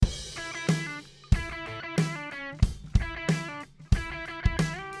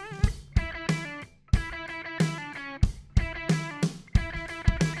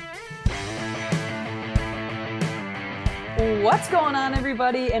What's going on,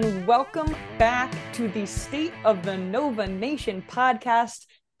 everybody, and welcome back to the State of the Nova Nation podcast.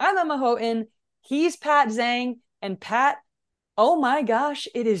 I'm Emma Houghton, he's Pat Zhang, and Pat, oh my gosh,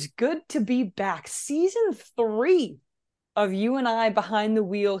 it is good to be back. Season 3 of you and I behind the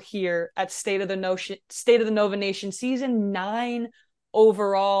wheel here at State of the Nova Nation, season 9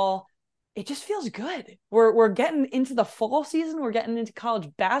 overall. It just feels good. We're getting into the fall season. We're getting into college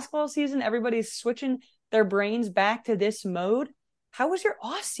basketball season. Everybody's switching their brains back to this mode. How was your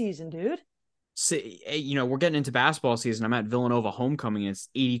off season, dude? See, we're getting into basketball season. I'm at Villanova homecoming. It's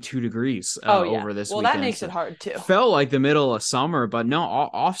 82 degrees over this weekend. Well, that makes it hard too. Felt like the middle of summer, but no,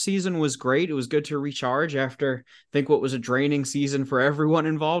 off season was great. It was good to recharge after I think what was a draining season for everyone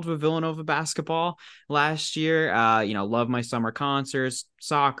involved with Villanova basketball last year. Love my summer concerts,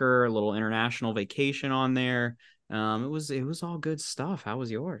 soccer, a little international vacation on there. It was all good stuff. How was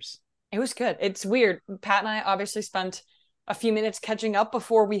yours? It was good. It's weird. Pat and I obviously spent a few minutes catching up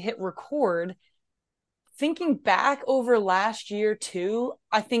before we hit record. Thinking back over last year too,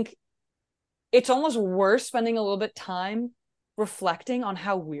 I think it's almost worth spending a little bit time reflecting on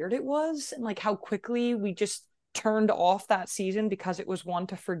how weird it was and like how quickly we just turned off that season because it was one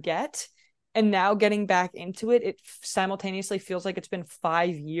to forget. And now getting back into it, it simultaneously feels like it's been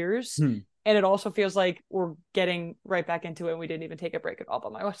 5 years. And it also feels like we're getting right back into it and we didn't even take a break at all.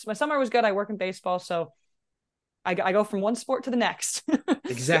 But my summer was good. I work in baseball, so I go from one sport to the next.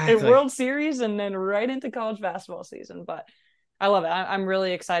 Exactly. World Series and then right into college basketball season. But I love it. I'm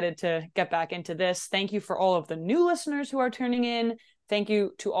really excited to get back into this. Thank you for all of the new listeners who are tuning in. Thank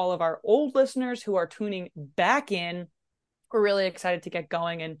you to all of our old listeners who are tuning back in. We're really excited to get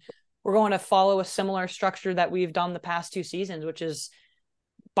going, and we're going to follow a similar structure that we've done the past 2 seasons, which is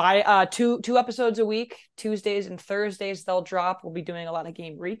by two episodes a week. Tuesdays and Thursdays they'll drop. We'll be doing a lot of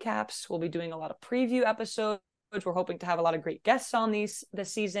game recaps. We'll be doing a lot of preview episodes. We're hoping to have a lot of great guests on this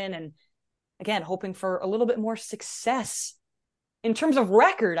season, and again, hoping for a little bit more success in terms of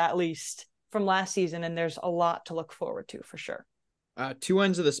record, at least from last season. And there's a lot to look forward to for sure. 2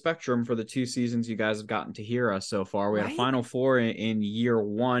 ends of the spectrum for the 2 seasons you guys have gotten to hear us so far. We had a Final Four in year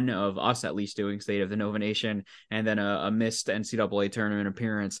 1 of us at least doing State of the Nova Nation, and then a missed NCAA tournament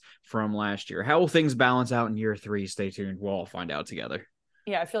appearance from last year. How will things balance out in year 3? Stay tuned. We'll all find out together.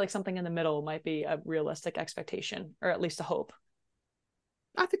 Yeah, I feel like something in the middle might be a realistic expectation, or at least a hope.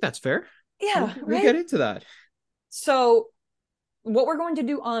 I think that's fair. Yeah, we'll get into that. So what we're going to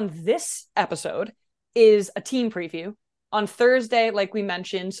do on this episode is a team preview. On Thursday, like we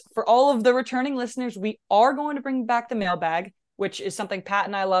mentioned, for all of the returning listeners, we are going to bring back the mailbag, which is something Pat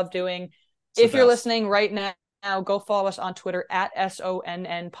and I love doing. If you're listening right now, go follow us on Twitter at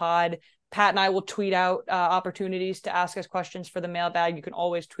SONNpod. Pat and I will tweet out opportunities to ask us questions for the mailbag. You can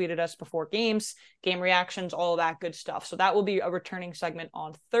always tweet at us before games, game reactions, all of that good stuff. So that will be a returning segment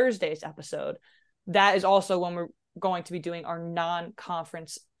on Thursday's episode. That is also when we're going to be doing our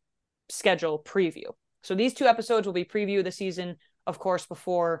non-conference schedule preview. So these 2 episodes will be preview of the season, of course,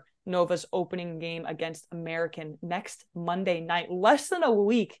 before Nova's opening game against American next Monday night, less than a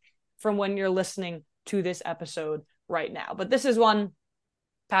week from when you're listening to this episode right now. But this is one,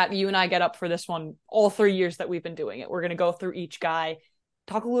 Pat, you and I get up for this one all 3 years that we've been doing it. We're going to go through each guy,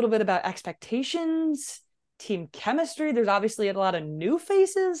 talk a little bit about expectations, team chemistry. There's obviously a lot of new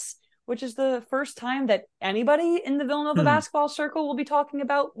faces, which is the first time that anybody in the Villanova basketball circle will be talking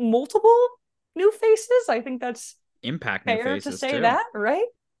about multiple new faces. I think that's impact fair new faces to say too. That, right?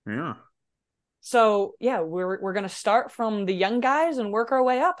 Yeah. So yeah, we're going to start from the young guys and work our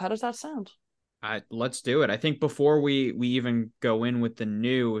way up. How does that sound? Let's do it. I think before we even go in with the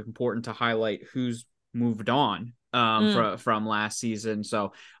new, important to highlight who's moved on from last season.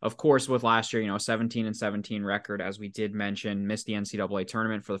 So of course, with last year, 17-17 record, as we did mention, missed the NCAA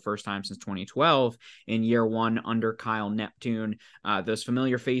tournament for the first time since 2012 in year 1 under Kyle Neptune. Those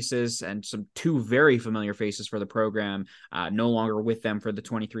familiar faces and 2 very familiar faces for the program, no longer with them for the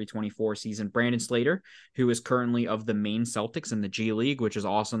 23-24 season. Brandon Slater, who is currently of the Maine Celtics in the G League, which is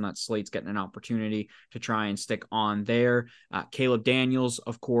awesome that Slate's getting an opportunity to try and stick on there. Caleb Daniels,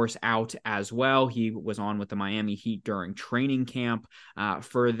 of course, out as well. He was on with the Miami Heat during training camp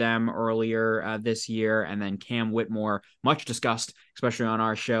for them earlier this year. And then Cam Whitmore, much discussed, especially on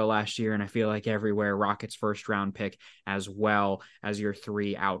our show last year, and I feel like everywhere, Rockets first round pick as well as your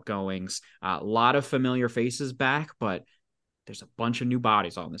 3 outgoings. A lot of familiar faces back, but there's a bunch of new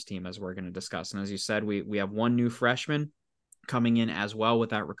bodies on this team, as we're going to discuss. And as you said, we have 1 new freshman coming in as well with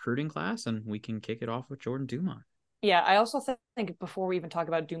that recruiting class, and we can kick it off with Jordan Dumont. Yeah, I also think before we even talk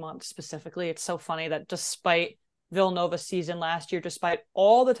about Dumont specifically, it's so funny that despite Villanova season last year, despite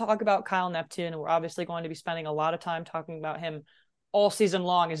all the talk about Kyle Neptune. We're obviously going to be spending a lot of time talking about him all season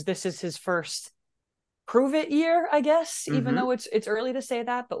long, as this is his first prove it year, I guess, even though it's early to say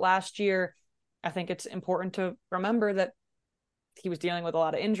that. But last year, I think it's important to remember that he was dealing with a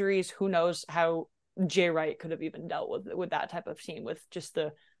lot of injuries. Who knows how Jay Wright could have even dealt with that type of team, with just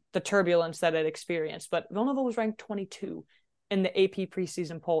the turbulence that it experienced. But Villanova was ranked 22 in the AP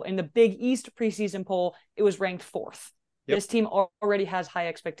preseason poll. In the Big East preseason poll, it was ranked 4th. Yep. This team already has high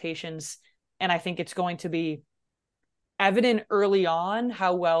expectations, and I think it's going to be evident early on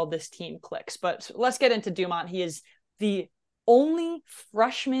how well this team clicks. But let's get into Dumont. He is the only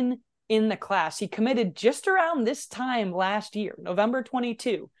freshman in the class. He committed just around this time last year, November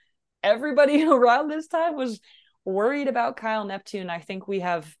 22. Everybody around this time was worried about Kyle Neptune. I think we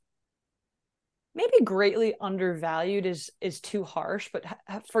have maybe greatly undervalued is too harsh, but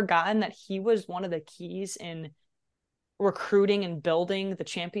have forgotten that he was one of the keys in recruiting and building the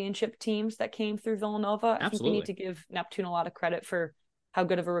championship teams that came through Villanova. Absolutely. I think we need to give Neptune a lot of credit for how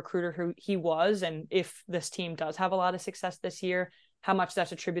good of a recruiter he was. And if this team does have a lot of success this year, how much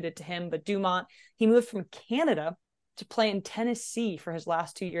that's attributed to him. But Dumont, he moved from Canada to play in Tennessee for his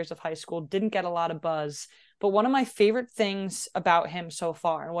last 2 years of high school, didn't get a lot of buzz. But one of my favorite things about him so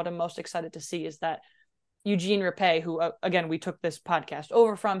far, and what I'm most excited to see, is that Eugene Rapay, who, again, we took this podcast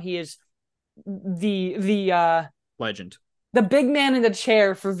over from, he is the legend, the big man in the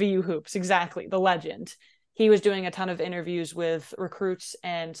chair for VU Hoops. Exactly. The legend. He was doing a ton of interviews with recruits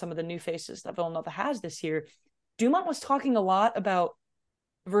and some of the new faces that Villanova has this year. Dumont was talking a lot about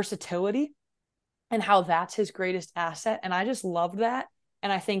versatility and how that's his greatest asset. And I just love that.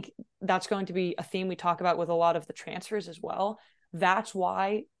 And I think that's going to be a theme we talk about with a lot of the transfers as well. That's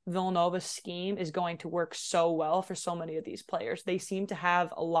why Villanova's scheme is going to work so well for so many of these players. They seem to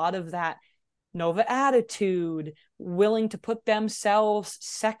have a lot of that Nova attitude, willing to put themselves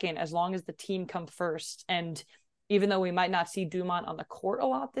second as long as the team come first. And even though we might not see Dumont on the court a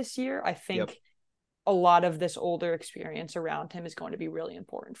lot this year, I think a lot of this older experience around him is going to be really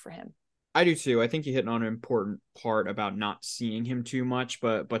important for him. I do too. I think you hit on an important part about not seeing him too much,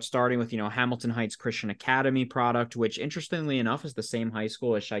 but starting with, Hamilton Heights Christian Academy product, which interestingly enough is the same high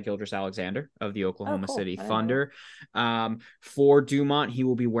school as Shai Gilgeous-Alexander of the Oklahoma City Thunder. For Dumont, he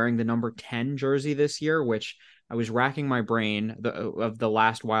will be wearing the number 10 jersey this year, which I was racking my brain of the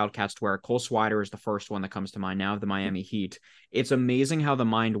last Wildcats to wear. Cole Swider is the first one that comes to mind now of the Miami Heat. It's amazing how the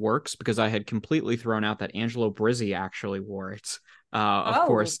mind works, because I had completely thrown out that Angelo Brizzi actually wore it. Of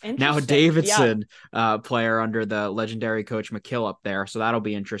course, now Davidson player under the legendary coach McKillop there. So that'll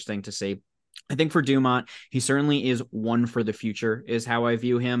be interesting to see. I think for Dumont, he certainly is one for the future, is how I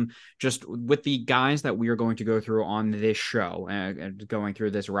view him. Just with the guys that we are going to go through on this show and going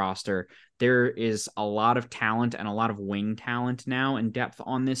through this roster, there is a lot of talent and a lot of wing talent now and depth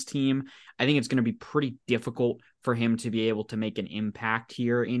on this team. I think it's going to be pretty difficult for him to be able to make an impact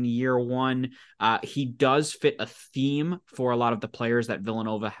here in year one. He does fit a theme for a lot of the players that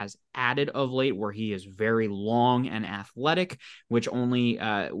Villanova has added of late, where he is very long and athletic, which only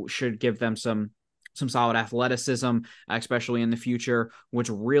should give them some solid athleticism, especially in the future.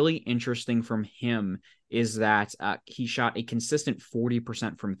 What's really interesting from him is that he shot a consistent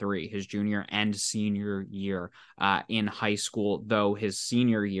 40% from three his junior and senior year in high school, though his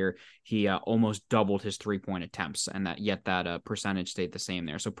senior year, he almost doubled his three-point attempts, and that percentage stayed the same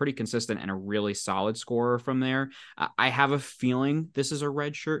there. So pretty consistent and a really solid scorer from there. I have a feeling this is a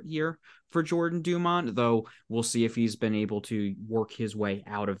redshirt year for Jordan Dumont, though we'll see if he's been able to work his way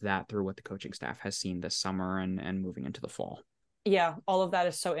out of that through what the coaching staff has seen this summer and moving into the fall. Yeah, all of that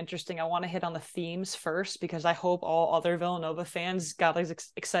is so interesting. I want to hit on the themes first, because I hope all other Villanova fans got as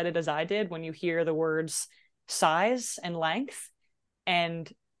excited as I did when you hear the words size and length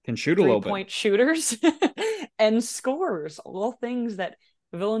and can shoot a little bit. 3-point shooters and scorers, all things that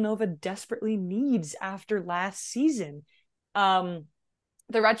Villanova desperately needs after last season.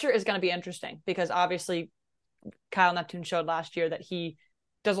 The redshirt is going to be interesting, because obviously Kyle Neptune showed last year that he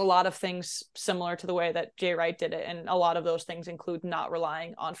does a lot of things similar to the way that Jay Wright did it. And a lot of those things include not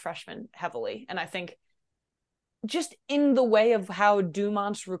relying on freshmen heavily. And I think just in the way of how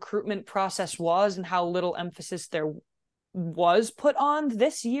Dumont's recruitment process was and how little emphasis there was put on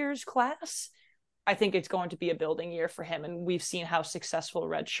this year's class, I think it's going to be a building year for him. And we've seen how successful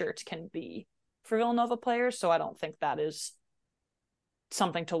red shirts can be for Villanova players. So I don't think that is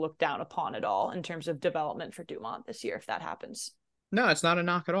something to look down upon at all in terms of development for Dumont this year, if that happens. No, it's not a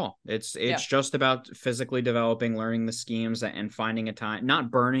knock at all. It's just about physically developing, learning the schemes, and finding a time,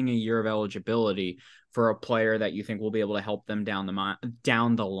 not burning a year of eligibility for a player that you think will be able to help them down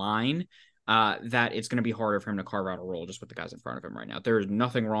the line. that it's going to be harder for him to carve out a role just with the guys in front of him right now. There's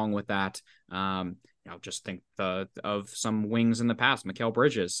nothing wrong with that. Just think of some wings in the past, Mikal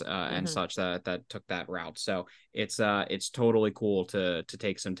Bridges and such that took that route. So it's totally cool to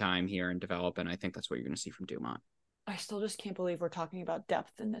take some time here and develop, and I think that's what you're going to see from Dumont. I still just can't believe we're talking about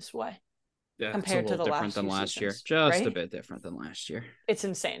depth in this way. Yeah, compared to the different than last year. Just right? A bit different than last year. It's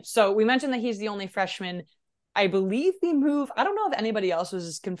insane. So we mentioned that he's the only freshman. I believe the move, I don't know if anybody else was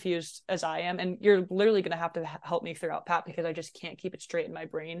as confused as I am, and you're literally going to have to help me throughout, Pat, because I just can't keep it straight in my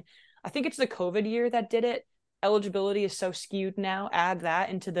brain. I think it's the COVID year that did it. Eligibility is so skewed now. Add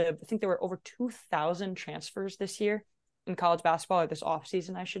that into I think there were over 2,000 transfers this year in college basketball, or this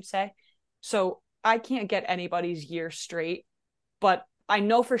offseason, I should say. So I can't get anybody's year straight, but I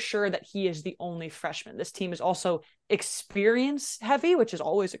know for sure that he is the only freshman. This team is also experience heavy, which is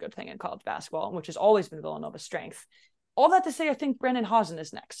always a good thing in college basketball, which has always been Villanova's strength. All that to say, I think Brendan Hausen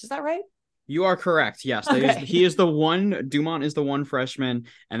is next. Is that right? You are correct. Yes. Okay. He is the one. Dumont is the one freshman.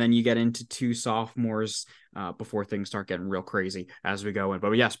 And then you get into two sophomores before things start getting real crazy as we go in.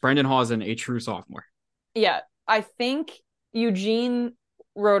 But yes, Brendan Hausen, a true sophomore. Yeah. I think Eugene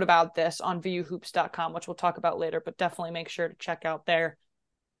wrote about this on VUHoops.com, which we'll talk about later, but definitely make sure to check out their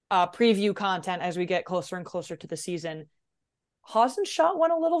preview content as we get closer and closer to the season. Hausen's shot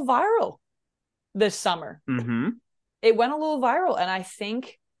went a little viral this summer. Mm-hmm. It went a little viral, and I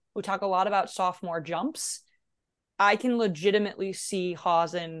think we talk a lot about sophomore jumps. I can legitimately see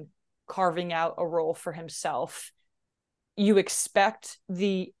Hausen carving out a role for himself. You expect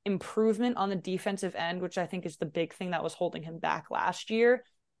the improvement on the defensive end, which I think is the big thing that was holding him back last year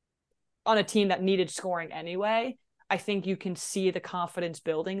on a team that needed scoring anyway. I think you can see the confidence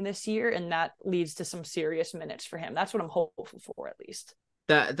building this year, and that leads to some serious minutes for him. That's what I'm hopeful for, at least.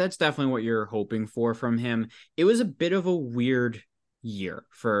 That's definitely what you're hoping for from him. It was a bit of a weird year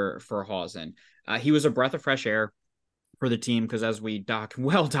for Hausen. He was a breath of fresh air for the team, because as we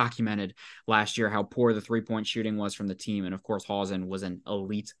documented last year, how poor the 3-point shooting was from the team. And of course, Hausen was an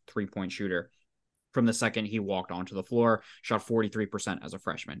elite 3-point shooter from the second he walked onto the floor, shot 43% as a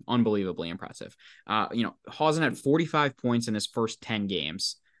freshman. Unbelievably impressive. Hausen had 45 points in his first 10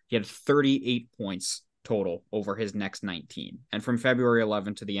 games. He had 38 points total over his next 19. And from February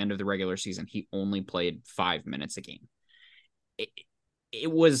 11 to the end of the regular season, he only played 5 minutes a game. It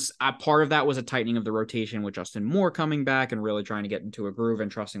was part of that was a tightening of the rotation with Justin Moore coming back and really trying to get into a groove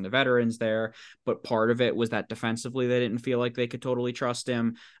and trusting the veterans there. But part of it was that defensively, they didn't feel like they could totally trust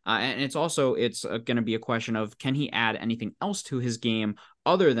him. And it's going to be a question of, can he add anything else to his game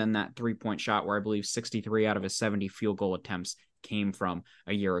other than that 3-point shot, where I believe 63 out of his 70 field goal attempts came from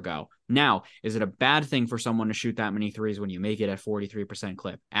a year ago. Now, is it a bad thing for someone to shoot that many threes when you make it at 43%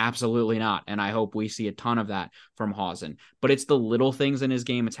 clip? Absolutely not. And I hope we see a ton of that from Hausen. But it's the little things in his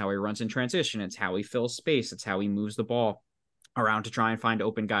game. It's how he runs in transition. It's how he fills space. It's how he moves the ball around to try and find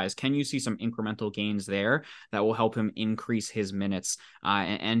open guys. Can you see some incremental gains there that will help him increase his minutes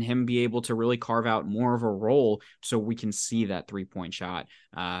and him be able to really carve out more of a role so we can see that 3-point shot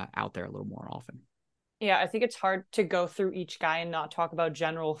out there a little more often? Yeah, I think it's hard to go through each guy and not talk about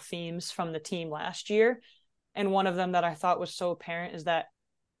general themes from the team last year. And one of them that I thought was so apparent is that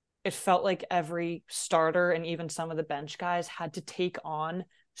it felt like every starter and even some of the bench guys had to take on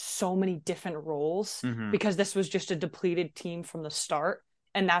so many different roles because this was just a depleted team from the start.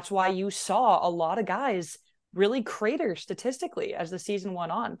 And that's why you saw a lot of guys really crater statistically as the season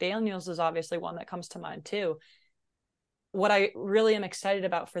went on. Daniels is obviously one that comes to mind too. What I really am excited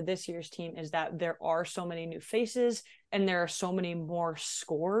about for this year's team is that there are so many new faces and there are so many more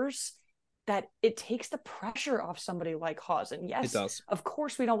scores that it takes the pressure off somebody like Hausen. Yes, it does. Of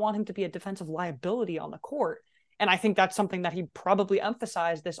course, we don't want him to be a defensive liability on the court. And I think that's something that he probably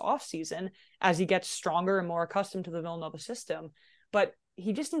emphasized this offseason as he gets stronger and more accustomed to the Villanova system. But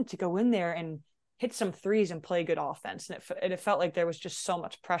he just needs to go in there and hit some threes and play good offense. And it felt like there was just so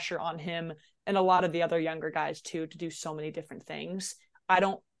much pressure on him and a lot of the other younger guys too, to do so many different things. I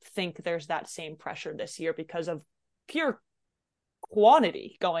don't think there's that same pressure this year because of pure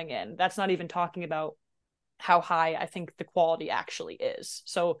quantity going in. That's not even talking about how high I think the quality actually is.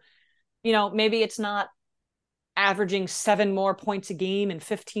 So, maybe it's not averaging 7 more points a game and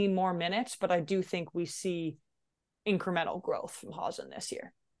 15 more minutes, but I do think we see incremental growth from Hausen this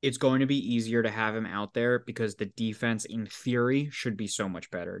year. It's going to be easier to have him out there because the defense, in theory, should be so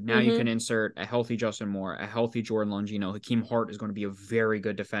much better. Now you can insert a healthy Justin Moore, a healthy Jordan Longino. Hakeem Hart is going to be a very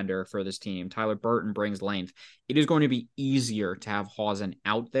good defender for this team. Tyler Burton brings length. It is going to be easier to have Hausen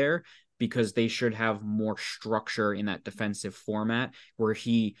out there because they should have more structure in that defensive format where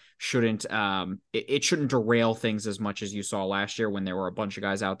he shouldn't, it shouldn't derail things as much as you saw last year when there were a bunch of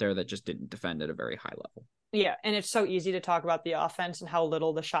guys out there that just didn't defend at a very high level. Yeah, and it's so easy to talk about the offense and how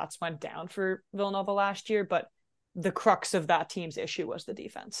little the shots went down for Villanova last year, but the crux of that team's issue was the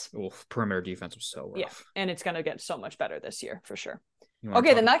defense. Oof, perimeter defense was so rough. Yeah, and it's going to get so much better this year for sure.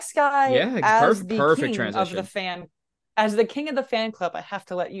 Okay, the next guy, perfect transition. As the king of the fan club, I have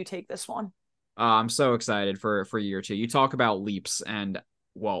to let you take this one. I'm so excited for year 2. You talk about leaps, and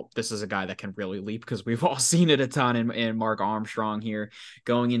well, this is a guy that can really leap because we've all seen it a ton in Mark Armstrong here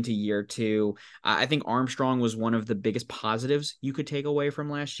going into year 2. I think Armstrong was one of the biggest positives you could take away from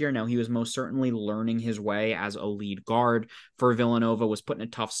last year. Now, he was most certainly learning his way as a lead guard for Villanova, was put in a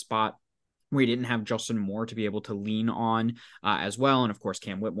tough spot. We didn't have Justin Moore to be able to lean on as well. And of course,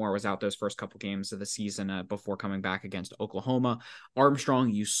 Cam Whitmore was out those first couple games of the season before coming back against Oklahoma. Armstrong,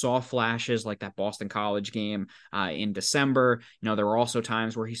 you saw flashes like that Boston College game in December. There were also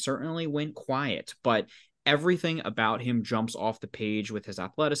times where he certainly went quiet, but everything about him jumps off the page with his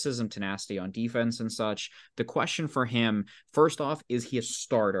athleticism, tenacity on defense and such. The question for him, first off, is he a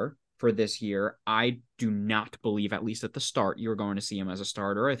starter for this year? I do not believe, at least at the start, you're going to see him as a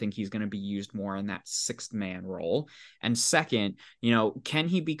starter. I think he's going to be used more in that sixth man role. And second, can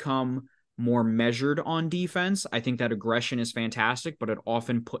he become more measured on defense? I think that aggression is fantastic, but it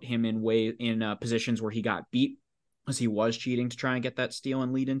often put him in positions where he got beat as he was cheating to try and get that steal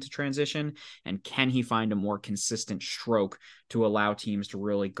and lead into transition. And can he find a more consistent stroke to allow teams to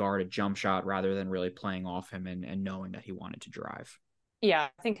really guard a jump shot rather than really playing off him and knowing that he wanted to drive? Yeah,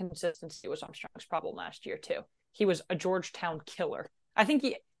 I think consistency was Armstrong's problem last year too. He was a Georgetown killer. I think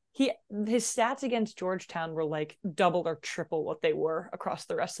his stats against Georgetown were like double or triple what they were across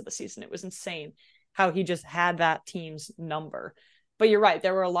the rest of the season. It was insane how he just had that team's number. But you're right,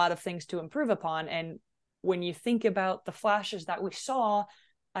 there were a lot of things to improve upon. And when you think about the flashes that we saw,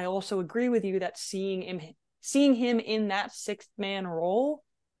 I also agree with you that seeing him in that sixth man role,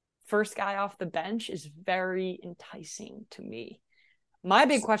 first guy off the bench, is very enticing to me. My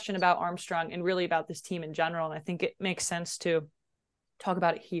big question about Armstrong and really about this team in general, and I think it makes sense to talk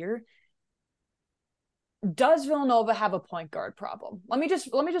about it here. Does Villanova have a point guard problem? Let me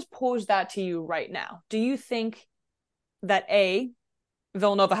just pose that to you right now. Do you think that A,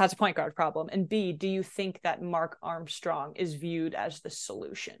 Villanova has a point guard problem, and B, do you think that Mark Armstrong is viewed as the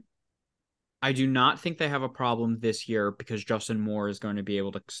solution? I do not think they have a problem this year because Justin Moore is going to be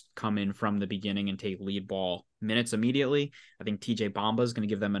able to come in from the beginning and take lead ball minutes immediately. I think TJ Bamba is going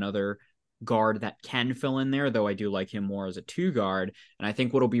to give them another guard that can fill in there, though I do like him more as a 2 guard. And I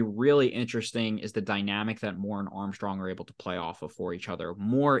think what'll be really interesting is the dynamic that Moore and Armstrong are able to play off of for each other.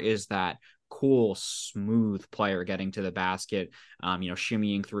 Moore is that cool, smooth player getting to the basket,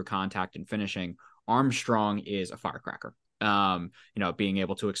 shimmying through contact and finishing. Armstrong is a firecracker. Being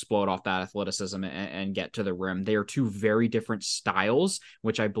able to explode off that athleticism and get to the rim. They are 2 very different styles,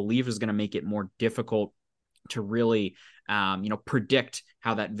 which I believe is going to make it more difficult to really, predict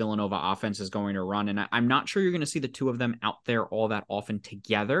how that Villanova offense is going to run. And I'm not sure you're going to see the 2 of them out there all that often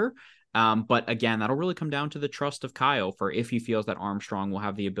together. But again, that'll really come down to the trust of Kyle for if he feels that Armstrong will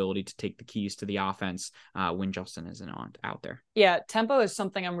have the ability to take the keys to the offense when Justin isn't out there. Yeah, tempo is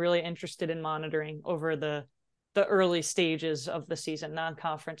something I'm really interested in monitoring over the early stages of the season,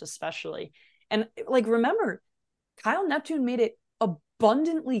 non-conference especially. And remember, Kyle Neptune made it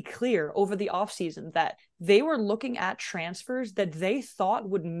abundantly clear over the offseason that they were looking at transfers that they thought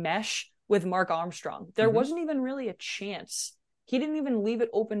would mesh with Mark Armstrong. There wasn't even really a chance. He didn't even leave it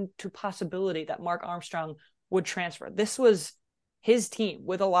open to possibility that Mark Armstrong would transfer. This was his team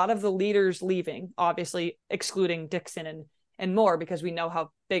with a lot of the leaders leaving, obviously excluding Dixon and Moore, because we know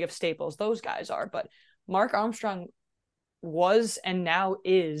how big of staples those guys are. But Mark Armstrong was and now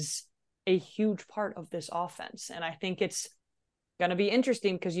is a huge part of this offense. And I think it's going to be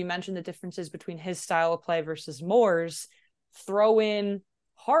interesting because you mentioned the differences between his style of play versus Moore's. Throw in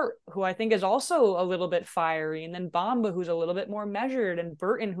Hart, who I think is also a little bit fiery, and then Bamba, who's a little bit more measured, and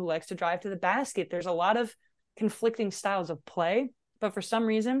Burton, who likes to drive to the basket. There's a lot of conflicting styles of play, but for some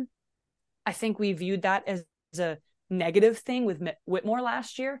reason, I think we viewed that as a negative thing with Whitmore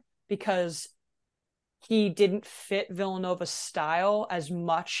last year because he didn't fit Villanova's style as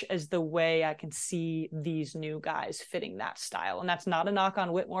much as the way I can see these new guys fitting that style. And that's not a knock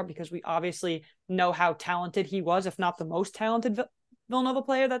on Whitmore because we obviously know how talented he was, if not the most talented Villanova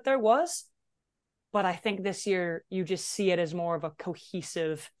player that there was. But I think this year you just see it as more of a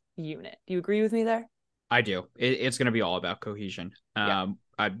cohesive unit. Do you agree with me there? I do. It's going to be all about cohesion. Yeah.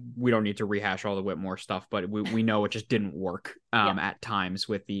 we don't need to rehash all the Whitmore stuff, but we know it just didn't work at times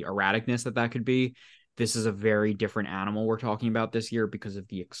with the erraticness that could be. This is a very different animal we're talking about this year because of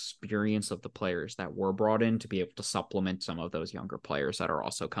the experience of the players that were brought in to be able to supplement some of those younger players that are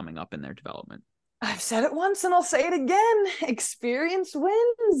also coming up in their development. I've said it once and I'll say it again. Experience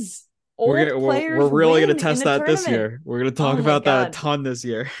wins. We're really gonna test that this year. We're gonna talk about that a ton this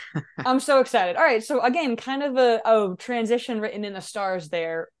year. I'm so excited. All right, so again, kind of a transition written in the stars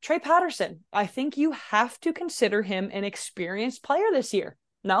there. Trey Patterson, I think you have to consider him an experienced player this year.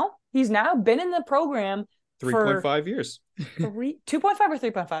 No, he's now been in the program 3.5 years. 2.5 or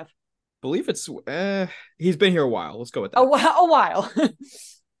 3.5? Believe it's he's been here a while. Let's go with that. A while.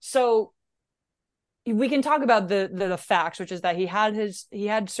 So we can talk about the facts, which is that he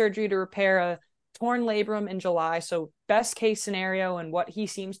had surgery to repair a torn labrum in July. So best case scenario, and what he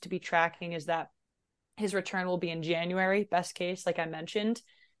seems to be tracking, is that his return will be in January, best case, like I mentioned.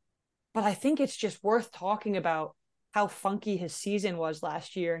 But I think it's just worth talking about how funky his season was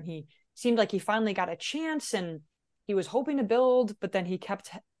last year. And he seemed like he finally got a chance and he was hoping to build, but then he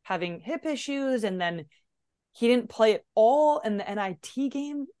kept having hip issues. And then he didn't play at all in the NIT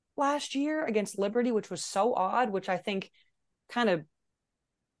game last year against Liberty, which was so odd, which I think kind of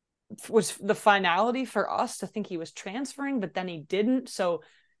was the finality for us to think he was transferring, but then he didn't. So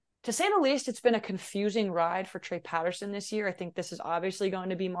to say the least, it's been a confusing ride for Trey Patterson this year. I think this is obviously going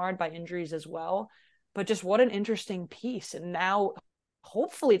to be marred by injuries as well, but just what an interesting piece. And now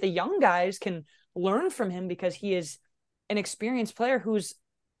hopefully the young guys can learn from him because he is an experienced player who's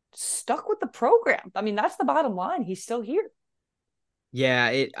stuck with the program. I mean, that's the bottom line. He's still here.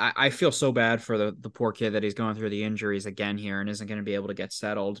 Yeah, I feel so bad for the poor kid that he's going through the injuries again here and isn't going to be able to get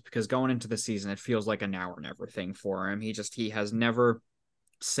settled, because going into the season, it feels like a now or never thing for him. He has never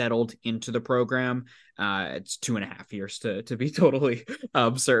settled into the program. It's 2.5 years to be totally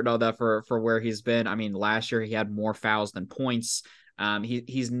certain on that for where he's been. I mean, last year he had more fouls than points.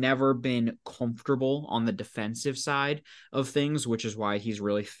 He's never been comfortable on the defensive side of things, which is why he's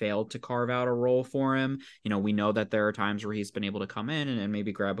really failed to carve out a role for him. You know, we know that there are times where he's been able to come in and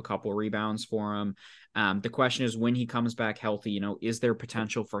maybe grab a couple rebounds for him. The question is, when he comes back healthy, you know, is there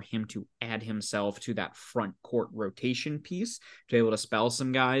potential for him to add himself to that front court rotation piece to be able to spell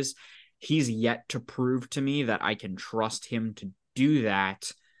some guys? He's yet to prove to me that I can trust him to do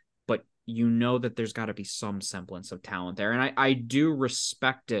that. You know that there's got to be some semblance of talent there. And I do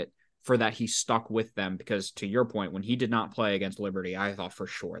respect it for that he stuck with them, because to your point, when he did not play against Liberty, I thought for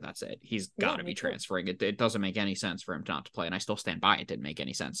sure that's it. He's got to be transferring. It doesn't make any sense for him not to play. And I still stand by it. Didn't make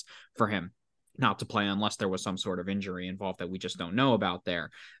any sense for him not to play unless there was some sort of injury involved that we just don't know about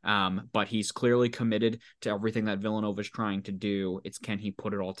there. But he's clearly committed to everything that Villanova is trying to do. It's, can he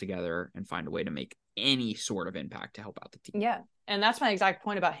put it all together and find a way to make any sort of impact to help out the team? Yeah. And that's my exact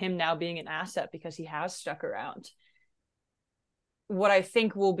point about him now being an asset, because he has stuck around. What I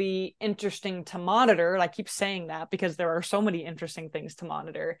think will be interesting to monitor, and I keep saying that because there are so many interesting things to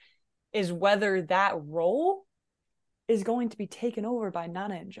monitor, is whether that role is going to be taken over by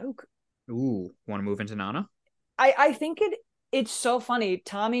Nana Njoku. Ooh, want to move into Nana? I think it's so funny.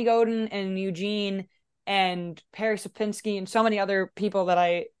 Tommy Godin and Eugene and Perry Sapinski and so many other people that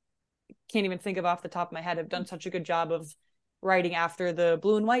I can't even think of off the top of my head have done such a good job of writing after the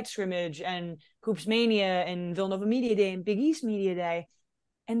Blue and White scrimmage and Hoops Mania and Villanova Media Day and Big East Media Day.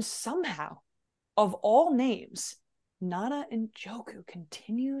 And somehow, of all names, Nana Njoku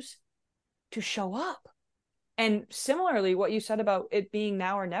continues to show up. And similarly, what you said about it being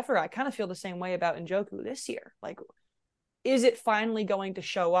now or never, I kind of feel the same way about Njoku this year. Like, is it finally going to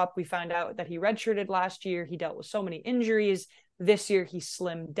show up? We found out that he redshirted last year. He dealt with so many injuries. This year, he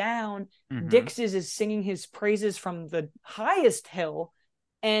slimmed down. Mm-hmm. Dix's is singing his praises from the highest hill.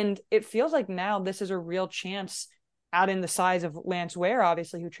 And it feels like now this is a real chance, out in the size of Lance Ware,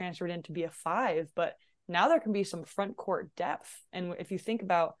 obviously, who transferred in to be a 5. But now there can be some front court depth. And if you think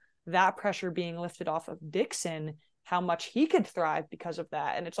about that pressure being lifted off of Dixon, how much he could thrive because of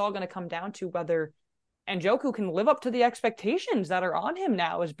that. And it's all going to come down to whether Njoku can live up to the expectations that are on him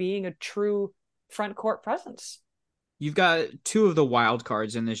now as being a true front court presence. You've got two of the wild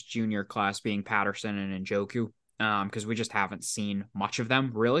cards in this junior class being Patterson and Njoku, because we just haven't seen much of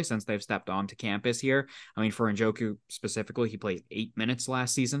them really since they've stepped onto campus here. I mean, for Njoku specifically, he played 8 minutes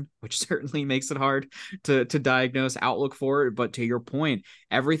last season, which certainly makes it hard to diagnose outlook for it. But to your point,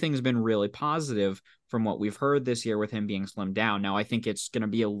 everything's been really positive from what we've heard this year with him being slimmed down. Now, I think it's going to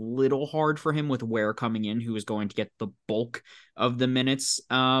be a little hard for him with Ware coming in, who is going to get the bulk of the minutes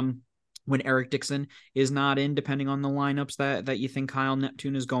when Eric Dixon is not in, depending on the lineups that you think Kyle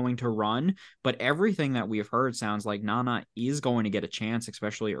Neptune is going to run. But everything that we've heard sounds like Nana is going to get a chance,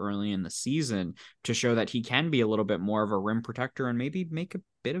 especially early in the season, to show that he can be a little bit more of a rim protector and maybe make a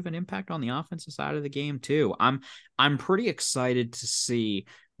bit of an impact on the offensive side of the game too. I'm pretty excited to see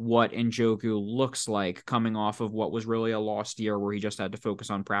what Njoku looks like coming off of what was really a lost year where he just had to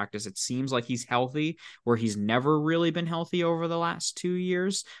focus on practice. It seems like he's healthy, where he's never really been healthy over the last 2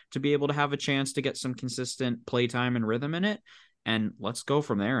 years, to be able to have a chance to get some consistent playtime and rhythm in it. And let's go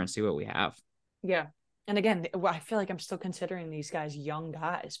from there and see what we have. Yeah. And again, I feel like I'm still considering these guys young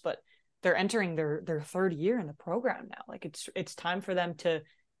guys, but they're entering their third year in the program now. Like it's time for them to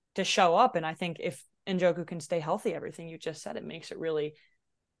show up. And I think if Njoku can stay healthy, everything you just said, it makes it really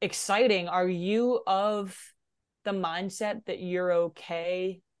exciting. Are you of the mindset that you're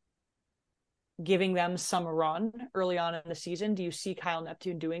okay giving them some run early on in the season? Do you see Kyle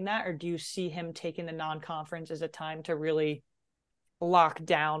Neptune doing that, or do you see him taking the non-conference as a time to really lock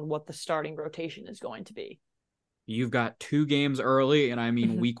down what the starting rotation is going to be? You've got 2 games early, and I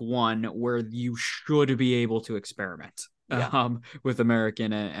mean week 1, where you should be able to experiment. Yeah. With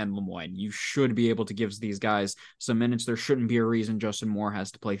American and Lemoyne. You should be able to give these guys some minutes. There shouldn't be a reason Justin Moore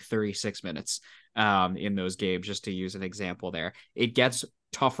has to play 36 minutes in those games, just to use an example there. It gets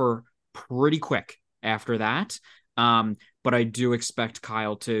tougher pretty quick after that. But I do expect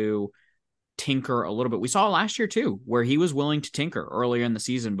Kyle to tinker a little bit. We saw last year too, where he was willing to tinker earlier in the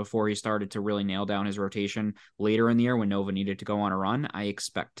season before he started to really nail down his rotation later in the year when Nova needed to go on a run. I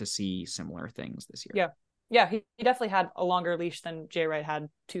expect to see similar things this year. Yeah. Yeah, he definitely had a longer leash than Jay Wright had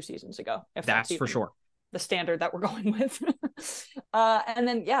 2 seasons ago. If that's for sure the standard that we're going with. And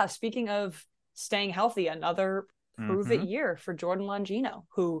then, yeah, speaking of staying healthy, another prove it year for Jordan Longino,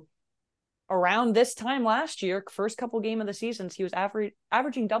 who around this time last year, first couple game of the seasons, he was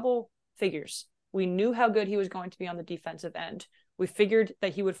averaging double figures. We knew how good he was going to be on the defensive end. We figured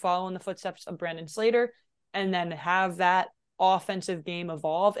that he would follow in the footsteps of Brandon Slater and then have that offensive game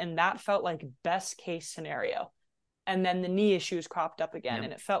evolve, and that felt like best case scenario. And then the knee issues cropped up again,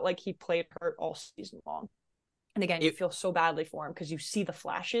 and it felt like he played hurt all season long. And again, you feel so badly for him because you see the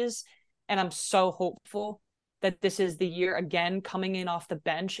flashes, and I'm so hopeful that this is the year again coming in off the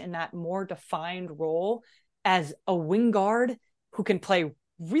bench in that more defined role as a wing guard who can play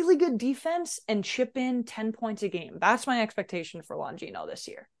really good defense and chip in 10 points a game. That's my expectation for Longino this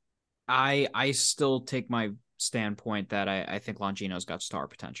year. I still take my standpoint that I think Longino's got star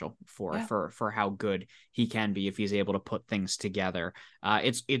potential for how good he can be if he's able to put things together.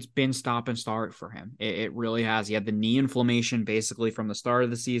 It's been stop and start for him. It really has. He had the knee inflammation basically from the start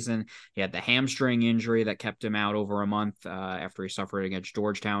of the season. He had the hamstring injury that kept him out over a month after he suffered against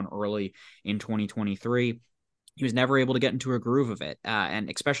Georgetown early in 2023. He was never able to get into a groove of it. And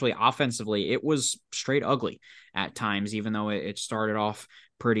especially offensively, it was straight ugly at times, even though it started off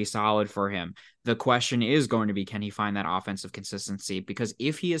pretty solid for him. The question is going to be, can he find that offensive consistency? Because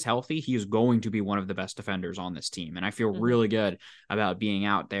if he is healthy, he is going to be one of the best defenders on this team. And I feel really good about being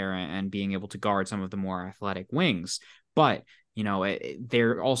out there and being able to guard some of the more athletic wings. But you know,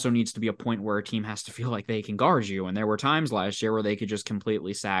 there also needs to be a point where a team has to feel like they can guard you. And there were times last year where they could just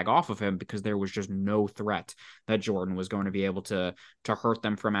completely sag off of him because there was just no threat that Jordan was going to be able to hurt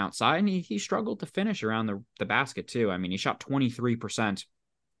them from outside. And he struggled to finish around the basket too. I mean, he shot 23%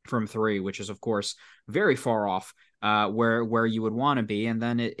 from 3, which is of course very far off where you would want to be. And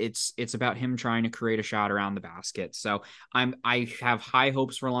then it's about him trying to create a shot around the basket. So I have high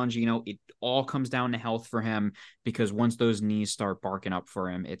hopes for Longino. It all comes down to health for him, because once those knees start barking up for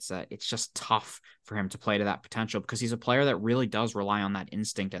him, it's just tough for him to play to that potential, because he's a player that really does rely on that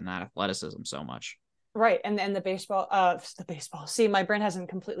instinct and that athleticism so much. Right. And the baseball, see, my brain hasn't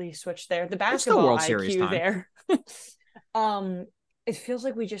completely switched there. The basketball World Series IQ time. There. It feels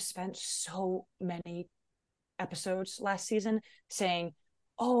like we just spent so many episodes last season saying,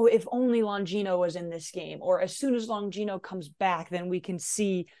 oh, if only Longino was in this game, or as soon as Longino comes back, then we can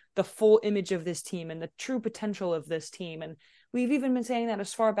see the full image of this team and the true potential of this team. And we've even been saying that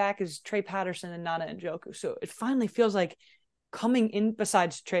as far back as Trey Patterson and Nana Njoku. So it finally feels like coming in,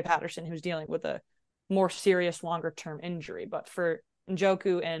 besides Trey Patterson, who's dealing with a more serious, longer term injury. But for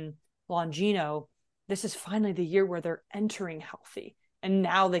Njoku and Longino, this is finally the year where they're entering healthy, and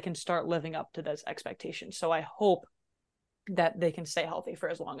now they can start living up to those expectations. So I hope that they can stay healthy for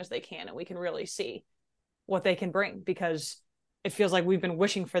as long as they can, and we can really see what they can bring, because it feels like we've been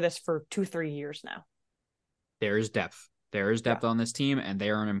wishing for this for 2-3 years now. There is depth. There is depth on this team, and they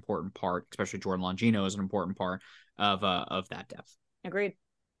are an important part, especially Jordan Longino is an important part of that depth. Agreed.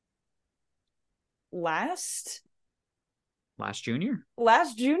 Last junior?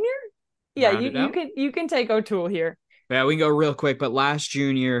 Last junior? Yeah, round you it out. you can take O'Toole here. Yeah, we can go real quick, but last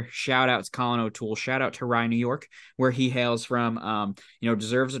junior, shout out to Colin O'Toole, shout out to Rye, New York, where he hails from.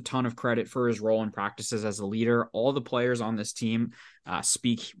 Deserves a ton of credit for his role in practices as a leader. All the players on this team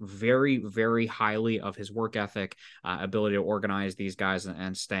speak very, very highly of his work ethic, ability to organize these guys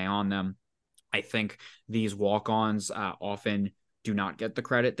and stay on them. I think these walk-ons often do not get the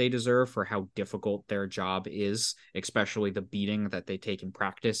credit they deserve for how difficult their job is, especially the beating that they take in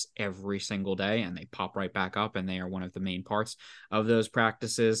practice every single day, and they pop right back up, and they are one of the main parts of those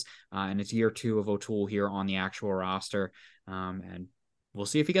practices. And it's year 2 of O'Toole here on the actual roster. And we'll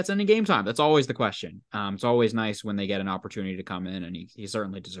see if he gets any game time. That's always the question. It's always nice when they get an opportunity to come in, and he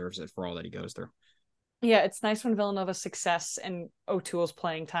certainly deserves it for all that he goes through. Yeah, it's nice when Villanova's success and O'Toole's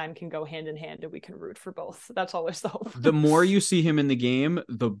playing time can go hand in hand and we can root for both. That's always the hope. The more you see him in the game,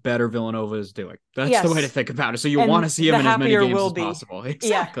 the better Villanova is doing. That's the way to Yes. think about it. So you And want to see him the in as many happier games will as be. possible. Yeah,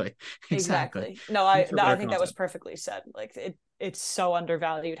 Exactly. exactly. No, I think that was perfectly said. Like it's so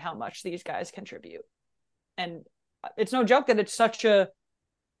undervalued how much these guys contribute. And it's no joke that it's such a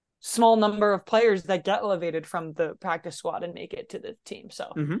small number of players that get elevated from the practice squad and make it to the team.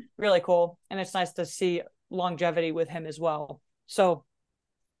 So really cool. And it's nice to see longevity with him as well. So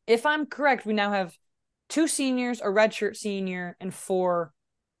if I'm correct, we now have 2 seniors, a redshirt senior, and 4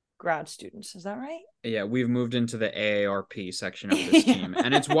 grad students. Is that right? Yeah, we've moved into the AARP section of this team.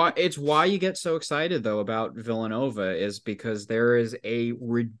 And it's why you get so excited though about Villanova is because there is a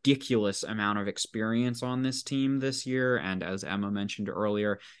ridiculous amount of experience on this team this year. And as Emma mentioned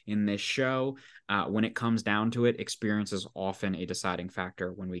earlier in this show, when it comes down to it, experience is often a deciding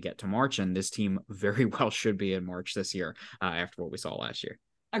factor when we get to March. And this team very well should be in March this year after what we saw last year.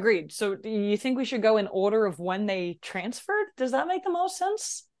 Agreed. So do you think we should go in order of when they transferred? Does that make the most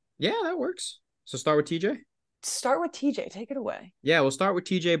sense? Yeah, that works. So start with TJ. Start with TJ. Take it away. Yeah, we'll start with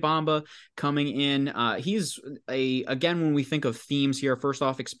TJ Bamba coming in. He's again, when we think of themes here, first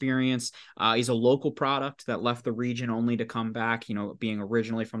off, experience. He's a local product that left the region only to come back, being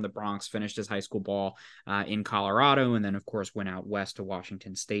originally from the Bronx, finished his high school ball in Colorado, and then, of course, went out west to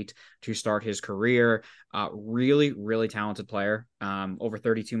Washington State to start his career. Really, really talented player. Over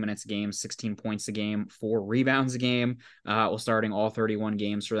 32 minutes a game, 16 points a game, 4 rebounds a game, while starting all 31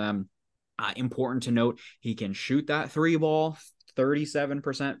 games for them. Important to note, he can shoot that 3 ball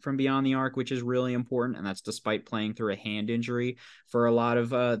 37% from beyond the arc, which is really important. And that's despite playing through a hand injury for a lot of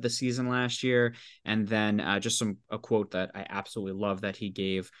the season last year. And then just a quote that I absolutely love that he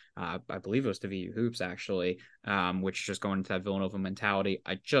gave, I believe it was to VU Hoops actually, which just going into that Villanova mentality.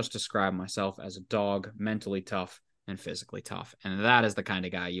 I just describe myself as a dog, mentally tough and physically tough. And that is the kind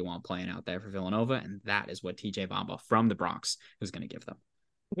of guy you want playing out there for Villanova. And that is what TJ Bamba from the Bronx is going to give them.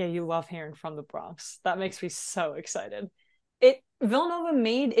 Yeah, you love hearing from the Bronx. That makes me so excited. Villanova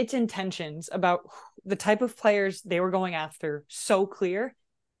made its intentions about the type of players they were going after so clear.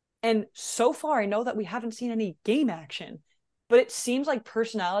 And so far, I know that we haven't seen any game action, but it seems like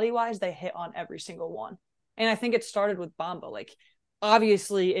personality-wise, they hit on every single one. And I think it started with Bamba. Like,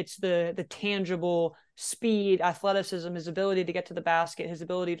 obviously, it's the tangible speed, athleticism, his ability to get to the basket, his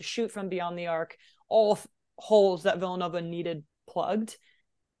ability to shoot from beyond the arc, all holes that Villanova needed plugged.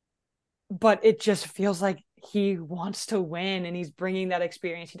 But it just feels like he wants to win and he's bringing that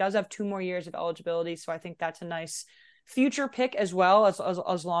experience. He does have 2 more years of eligibility. So I think that's a nice future pick as well as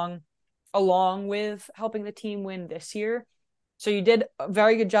along with helping the team win this year. So you did a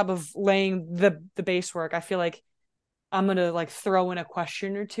very good job of laying the base work. I feel like I'm going to throw in a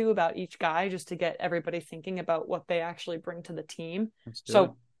question or 2 about each guy just to get everybody thinking about what they actually bring to the team.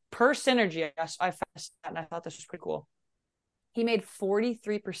 So per synergy, I guess I found that and I thought this was pretty cool. He made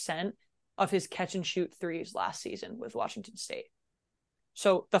 43% of his catch and shoot threes last season with Washington State.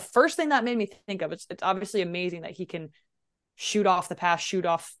 So the first thing that made me think of, it's obviously amazing that he can shoot off the pass, shoot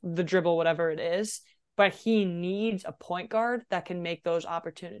off the dribble, whatever it is, but he needs a point guard that can make those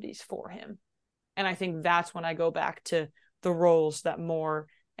opportunities for him. And I think that's when I go back to the roles that Moore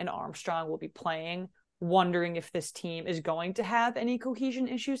and Armstrong will be playing, wondering if this team is going to have any cohesion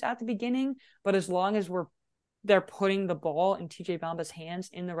issues at the beginning. But as long as they're putting the ball in TJ Bamba's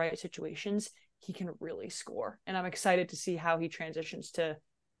hands in the right situations, he can really score. And I'm excited to see how he transitions to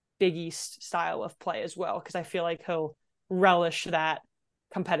Big East style of play as well, because I feel like he'll relish that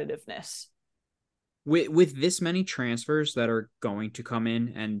competitiveness. With this many transfers that are going to come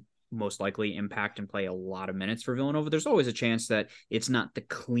in and most likely impact and play a lot of minutes for Villanova, there's always a chance that it's not the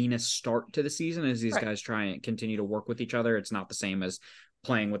cleanest start to the season as these guys try and continue to work with each other. It's not the same as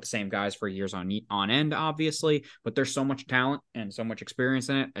playing with the same guys for years on end, obviously, but there's so much talent and so much experience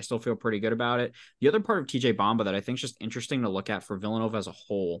in it. I still feel pretty good about it. The other part of TJ Bamba that I think is just interesting to look at for Villanova as a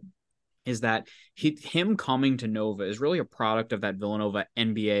whole is that him coming to Nova is really a product of that Villanova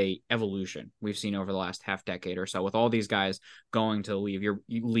NBA evolution we've seen over the last half decade or so, with all these guys going to leave your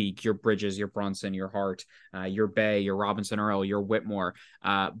league, your Bridges, your Brunson, your Hart, your Bay, your Robinson Earl, your Whitmore.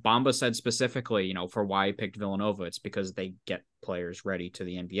 Bamba said specifically, for why he picked Villanova, it's because they get players ready to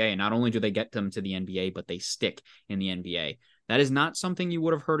the NBA. And not only do they get them to the NBA, but they stick in the NBA. That is not something you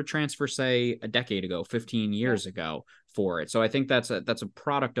would have heard a transfer say a decade ago, 15 years ago for it. So I think that's a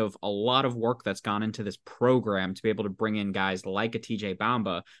product of a lot of work that's gone into this program to be able to bring in guys like a TJ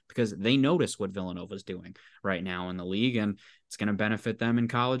Bamba, because they notice what Villanova's doing right now in the league, and it's going to benefit them in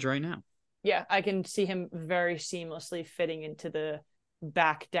college right now. Yeah, I can see him very seamlessly fitting into the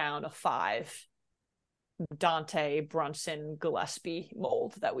back down a 5 Dante, Brunson, Gillespie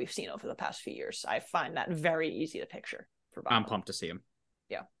mold that we've seen over the past few years. I find that very easy to picture for Bamba. I'm pumped to see him.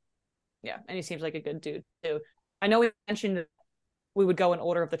 Yeah, and he seems like a good dude too. I know we mentioned that we would go in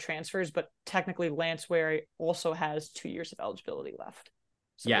order of the transfers, but technically Lance Ware also has 2 years of eligibility left.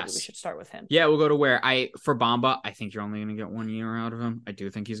 So maybe we should start with him. Yeah, we'll go to Ware. For Bamba, I think you're only going to get 1 year out of him. I do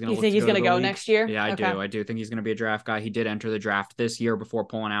think he's going to. You think he's going to go next year? Yeah, I do. I do think he's going to be a draft guy. He did enter the draft this year before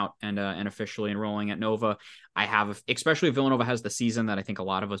pulling out and officially enrolling at Nova. Especially if Villanova has the season that I think a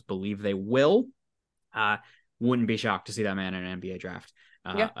lot of us believe they will. Wouldn't be shocked to see that man in an NBA draft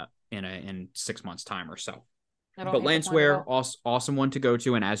in 6 months' time or so. But Lance Ware, awesome one to go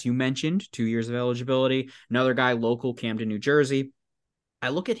to. And as you mentioned, 2 years of eligibility. Another guy, local, Camden, New Jersey. I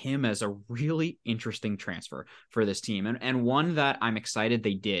look at him as a really interesting transfer for this team, and one that I'm excited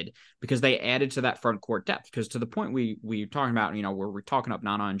they did, because they added to that front court depth. Because to the point we're talking about, we're talking up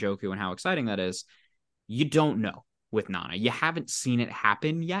Nana Njoku and how exciting that is. You don't know with Nana. You haven't seen it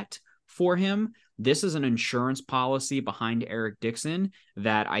happen yet for him. This is an insurance policy behind Eric Dixon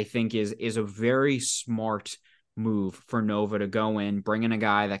that I think is a very smart move for Nova to go in, bring in a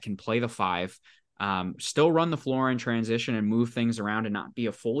guy that can play the 5, still run the floor in transition and move things around and not be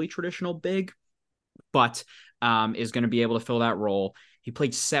a fully traditional big, but is going to be able to fill that role. He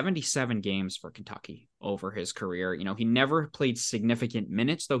played 77 games for Kentucky over his career. He never played significant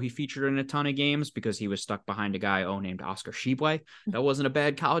minutes, though he featured in a ton of games because he was stuck behind a guy named Oscar Tshiebwe. That wasn't a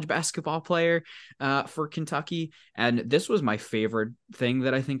bad college basketball player for Kentucky. And this was my favorite thing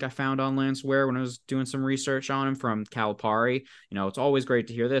that I think I found on Lance Ware when I was doing some research on him from Calipari. It's always great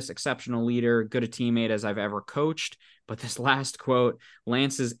to hear this. Exceptional leader, good a teammate as I've ever coached. But this last quote,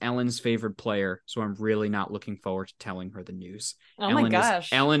 Lance is Ellen's favorite player, so I'm really not looking forward to telling her the news. My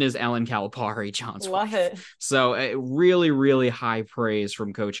gosh. Ellen is Ellen Calipari, John's Love wife. it. So really, really high praise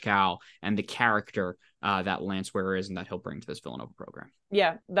from Coach Cal and the character that Lance Ware is and that he'll bring to this Villanova program.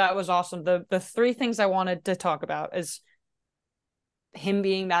 Yeah, that was awesome. The 3 things I wanted to talk about is him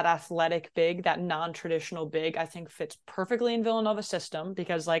being that athletic big, that non-traditional big, I think fits perfectly in Villanova's system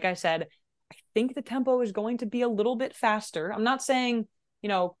because, like I said, I think the tempo is going to be a little bit faster. I'm not saying,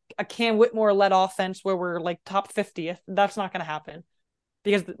 a Cam Whitmore-led offense where we're like top 50th. That's not going to happen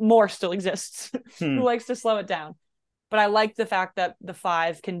because more still exists who likes to slow it down. But I like the fact that the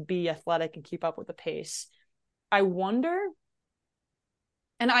 5 can be athletic and keep up with the pace. I wonder,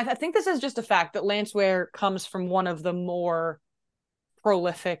 and I think this is just a fact that Lance Ware comes from one of the more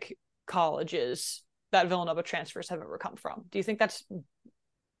prolific colleges that Villanova transfers have ever come from. Do you think that's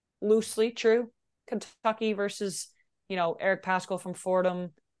loosely true? Kentucky versus, Eric Paschal from Fordham,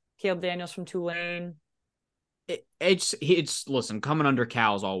 Caleb Daniels from Tulane. It's listen, coming under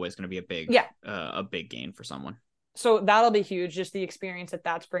Cal is always going to be a big gain for someone. So that'll be huge. Just the experience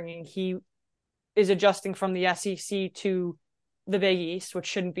that's bringing. He is adjusting from the SEC to the Big East, which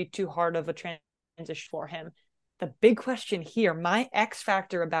shouldn't be too hard of a transition for him. The big question here, my X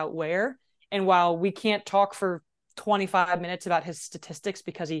factor about Ware, and while we can't talk for 25 minutes about his statistics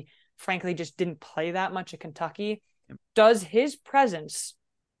because he frankly just didn't play that much at Kentucky, does his presence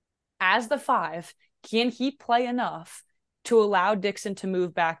as the 5, can he play enough to allow Dixon to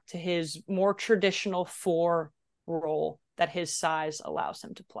move back to his more traditional 4 role that his size allows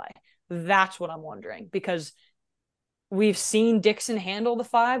him to play? That's what I'm wondering, because we've seen Dixon handle the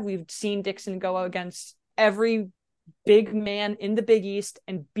 5. We've seen Dixon go against every big man in the Big East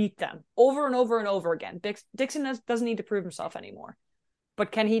and beat them over and over and over again. Dixon doesn't need to prove himself anymore.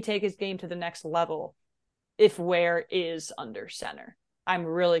 But can he take his game to the next level if Ware is under center? I'm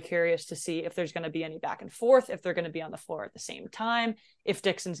really curious to see if there's going to be any back and forth, if they're going to be on the floor at the same time, if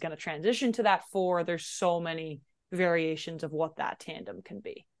Dixon's going to transition to that 4. There's so many variations of what that tandem can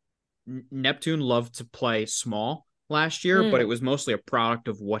be. Neptune loved to play small last year, but it was mostly a product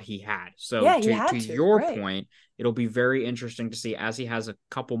of what he had. So Yeah, he to had your right. point, it'll be very interesting to see as he has a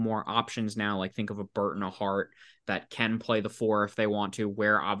couple more options now, like think of a Burton, a Hart that can play the 4 if they want to,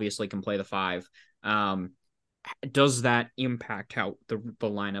 where obviously can play the 5. Does that impact how the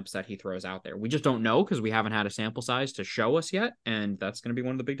lineups that he throws out there? We just don't know because we haven't had a sample size to show us yet. And that's going to be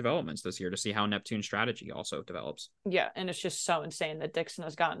one of the big developments this year to see how Neptune's strategy also develops. Yeah, and it's just so insane that Dixon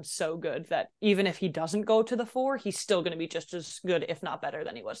has gotten so good that even if he doesn't go to the 4, he's still going to be just as good, if not better,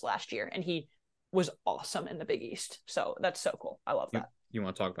 than he was last year. And he was awesome in the Big East. So that's so cool. I love that. You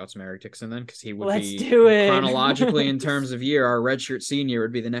want to talk about some Eric Dixon then? Because he would Let's be do it. chronologically in terms of year, our redshirt senior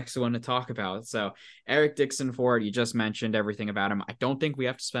would be the next one to talk about. So Eric Dixon forward, you just mentioned everything about him. I don't think we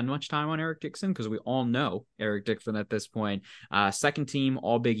have to spend much time on Eric Dixon because we all know Eric Dixon at this point. Second team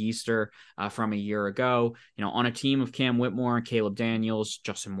All Big Easter from a year ago. On a team of Cam Whitmore and Caleb Daniels,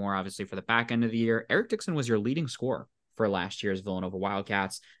 Justin Moore, obviously for the back end of the year. Eric Dixon was your leading scorer for last year's Villanova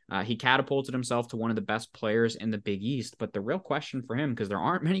Wildcats. He catapulted himself to one of the best players in the Big East, but the real question for him, because there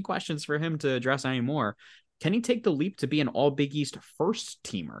aren't many questions for him to address anymore, can he take the leap to be an All Big East first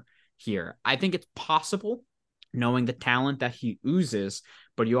teamer here? I think it's possible, knowing the talent that he oozes,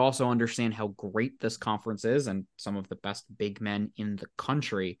 but you also understand how great this conference is and some of the best big men in the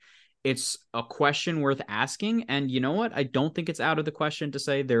country. It's a question worth asking. And you know what? I don't think it's out of the question to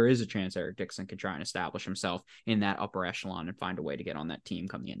say there is a chance Eric Dixon could try and establish himself in that upper echelon and find a way to get on that team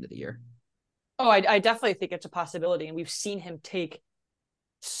come the end of the year. Oh, I definitely think it's a possibility. And we've seen him take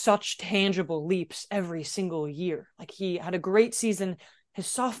such tangible leaps every single year. Like he had a great season his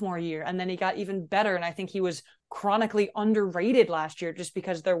sophomore year, and then he got even better. And I think he was chronically underrated last year just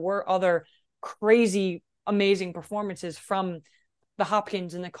because there were other crazy, amazing performances from the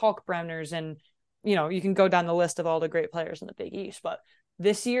Hopkins and the Kalkbrenners, and you can go down the list of all the great players in the Big East. But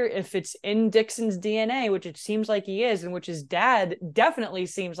this year, if it's in Dixon's DNA, which it seems like he is, and which his dad definitely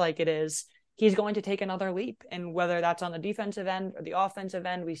seems like it is, he's going to take another leap. And whether that's on the defensive end or the offensive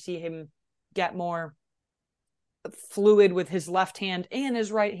end, we see him get more fluid with his left hand and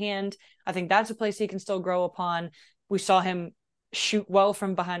his right hand. I think that's a place he can still grow upon. We saw him shoot well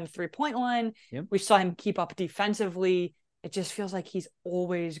from behind the 3-point line. Yep. We saw him keep up defensively. It just feels like he's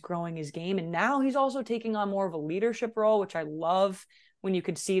always growing his game. And now he's also taking on more of a leadership role, which I love, when you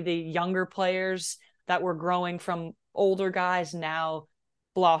could see the younger players that were growing from older guys now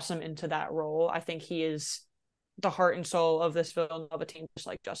blossom into that role. I think he is the heart and soul of this Villanova team, just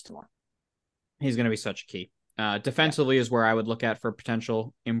like Justin Moore. He's going to be such a key. Defensively is where I would look at for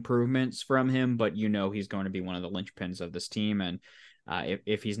potential improvements from him, but he's going to be one of the linchpins of this team. And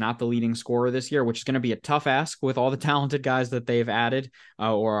if he's not the leading scorer this year, which is going to be a tough ask with all the talented guys that they've added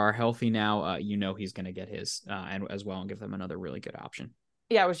or are healthy now, he's going to get his and as well and give them another really good option.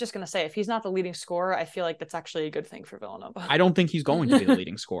 Yeah, I was just going to say, if he's not the leading scorer, I feel like that's actually a good thing for Villanova. I don't think he's going to be the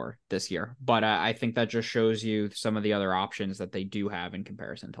leading scorer this year, but I think that just shows you some of the other options that they do have in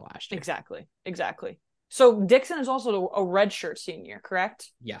comparison to last year. Exactly. So Dixon is also a redshirt senior,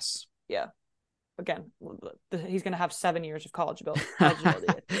 correct? Yes. Yeah. Again, he's going to have 7 years of college ability at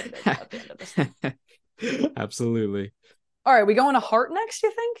the end of this. Absolutely. All right, we going to Hart next,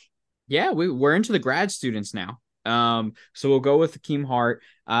 you think? Yeah, we're into the grad students now. So we'll go with Hakeem Hart.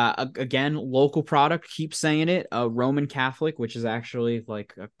 Again, local product, keep saying it. Roman Catholic, which is actually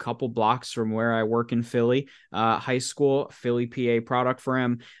like a couple blocks from where I work in Philly. High school, Philly, PA product for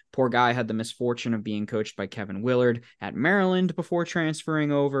him. Poor guy had the misfortune of being coached by Kevin Willard at Maryland before transferring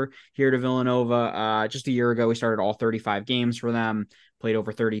over here to Villanova. Just a year ago, he started all 35 games for them, played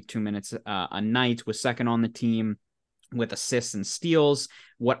over 32 minutes a night, was second on the team with assists and steals.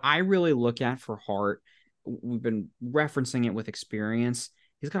 What I really look at for Hart, we've been referencing it with experience.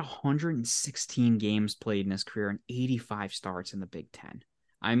 He's got 116 games played in his career and 85 starts in the Big Ten.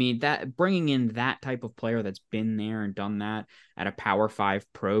 I mean, that bringing in that type of player that's been there and done that at a Power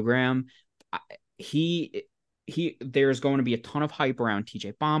 5 program, there's going to be a ton of hype around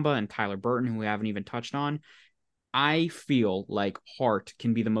TJ Bamba and Tyler Burton, who we haven't even touched on. I feel like Hart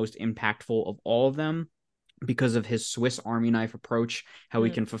can be the most impactful of all of them because of his Swiss Army knife approach, how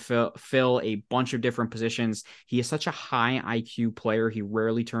he can fill a bunch of different positions. He is such a high IQ player. He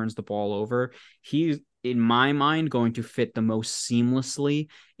rarely turns the ball over. He's, in my mind, going to fit the most seamlessly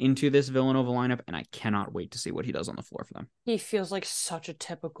into this Villanova lineup, and I cannot wait to see what he does on the floor for them. He feels like such a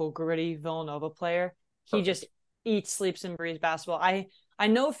typical gritty Villanova player. He just eats, sleeps, and breathes basketball. I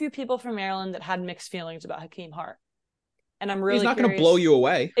know a few people from Maryland that had mixed feelings about Hakeem Hart. And I'm really He's not going to blow you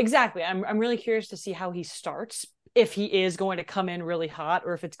away. Exactly. I'm really curious to see how he starts, if he is going to come in really hot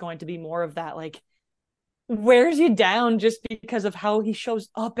or if it's going to be more of that, like, wears you down just because of how he shows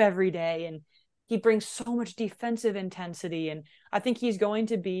up every day. And he brings so much defensive intensity. And I think he's going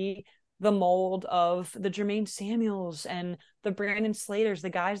to be the mold of the Jermaine Samuels and the Brandon Slaters, the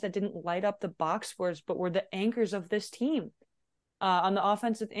guys that didn't light up the box scores, but were the anchors of this team on the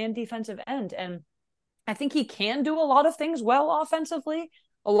offensive and defensive end. And I think he can do a lot of things well offensively.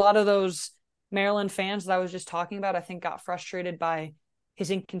 A lot of those Maryland fans that I was just talking about, I think got frustrated by his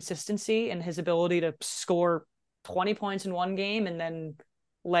inconsistency and his ability to score 20 points in one game and then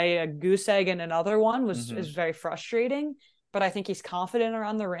lay a goose egg in another one is very frustrating. But I think he's confident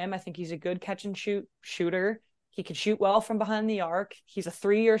around the rim. I think he's a good catch and shoot shooter. He can shoot well from behind the arc. He's a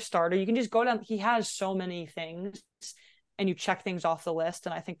 3-year starter. You can just go down. He has so many things and you check things off the list.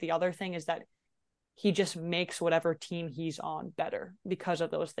 And I think the other thing is that he just makes whatever team he's on better because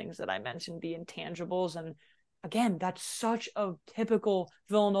of those things that I mentioned, the intangibles. And again, that's such a typical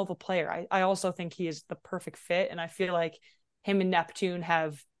Villanova player. I also think he is the perfect fit. And I feel like him and Neptune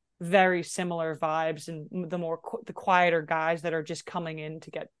have very similar vibes and the quieter guys that are just coming in to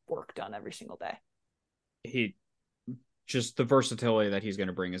get work done every single day. Just the versatility that he's going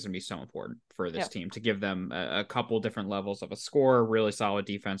to bring is going to be so important for this team to give them a couple different levels of a score, really solid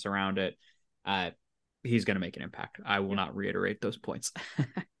defense around it. He's going to make an impact. I will not reiterate those points.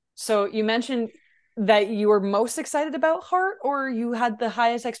 So you mentioned that you were most excited about Hart, or you had the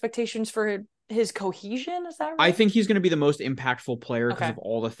highest expectations for his cohesion. Is that right? I think he's going to be the most impactful player because of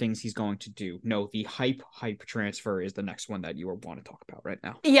all the things he's going to do. No, the hype transfer is the next one that you want to talk about right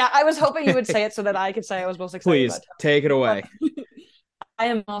now. Yeah, I was hoping you would say it so that I could say I was most excited. Please take it away. I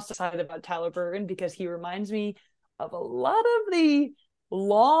am most excited about Tyler Burton because he reminds me of a lot of the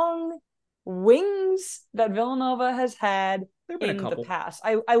long wings that Villanova has had in the past.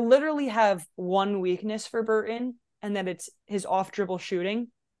 I literally have one weakness for Burton, and that it's his off dribble shooting.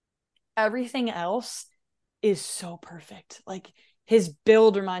 Everything else is so perfect. Like, his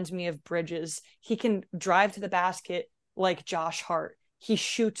build reminds me of Bridges. He can drive to the basket like Josh Hart. He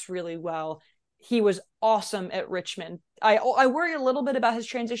shoots really well. He was awesome at Richmond. I worry a little bit about his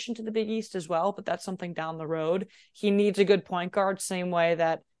transition to the Big East as well, but that's something down the road. He needs a good point guard, same way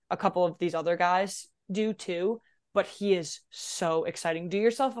that a couple of these other guys do too. But he is so exciting. Do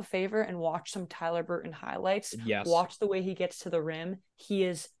yourself a favor and watch some Tyler Burton highlights. Yes. Watch the way he gets to the rim. He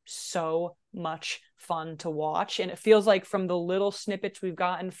is so much fun to watch. And it feels like from the little snippets we've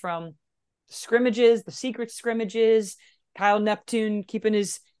gotten from scrimmages, the secret scrimmages, Kyle Neptune keeping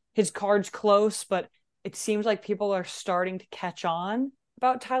his cards close, but it seems like people are starting to catch on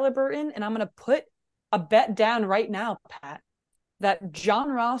about Tyler Burton. And I'm going to put a bet down right now, Pat, that John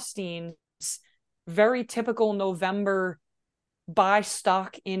Rothstein's very typical November buy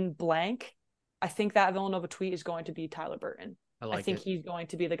stock in blank, I think that Villanova tweet is going to be Tyler Burton. I think he's going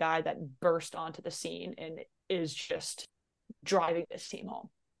to be the guy that burst onto the scene and is just driving this team home.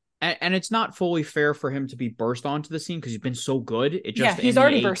 And it's not fully fair for him to be burst onto the scene because he's been so good. It just he's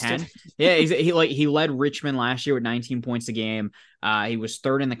already bursted. He led Richmond last year with 19 points a game. He was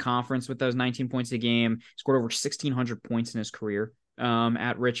third in the conference with those 19 points a game. He scored over 1,600 points in his career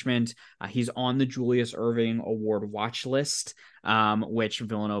at Richmond. He's on the Julius Erving Award watch list, which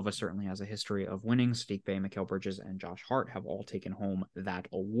Villanova certainly has a history of winning. Sadiq Bey, Mikal Bridges, and Josh Hart have all taken home that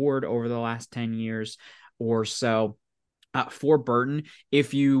award over the last 10 years or so. For Burton,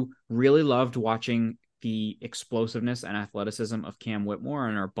 if you really loved watching the explosiveness and athleticism of Cam Whitmore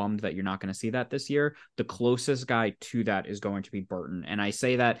and are bummed that you're not going to see that this year, the closest guy to that is going to be Burton. And I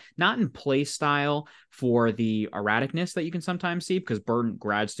say that not in play style for the erraticness that you can sometimes see, because Burton,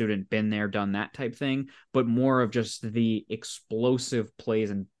 grad student, been there, done that type thing, but more of just the explosive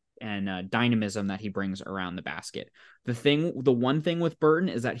plays and dynamism that he brings around the basket. The one thing with Burton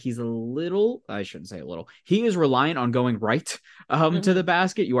is that he's he is reliant on going right to the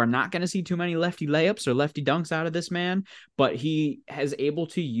basket. You are not going to see too many lefty layups or lefty dunks out of this man, but he has able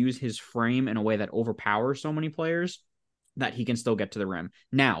to use his frame in a way that overpowers so many players that he can still get to the rim.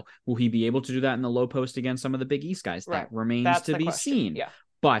 Now, will he be able to do that in the low post against some of the Big East guys? Right. That remains to be seen. Yeah.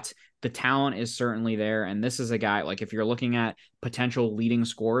 But the talent is certainly there. And this is a guy, like, if you're looking at potential leading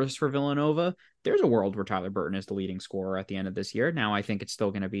scorers for Villanova, there's a world where Tyler Burton is the leading scorer at the end of this year. Now, I think it's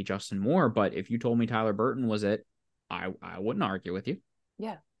still going to be Justin Moore, but if you told me Tyler Burton was it, I wouldn't argue with you.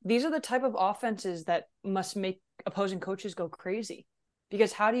 Yeah. These are the type of offenses that must make opposing coaches go crazy,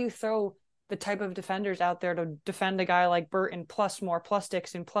 because how do you throw the type of defenders out there to defend a guy like Burton, plus Moore, plus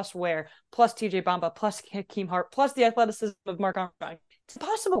Dixon, plus Ware, plus TJ Bamba, plus Hakeem Hart, plus the athleticism of Mark Armstrong? It's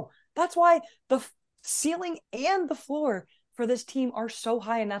impossible. That's why the ceiling and the floor for this team are so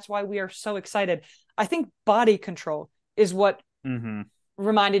high, and that's why we are so excited. I think body control is what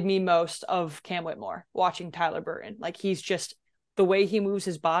reminded me most of Cam Whitmore watching Tyler Burton. Like, he's just, the way he moves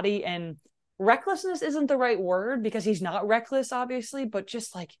his body and recklessness isn't the right word because he's not reckless, obviously, but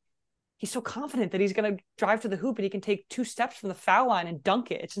just like he's so confident that he's going to drive to the hoop and he can take 2 steps from the foul line and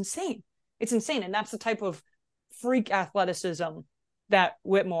dunk it. It's insane. It's insane. And that's the type of freak athleticism that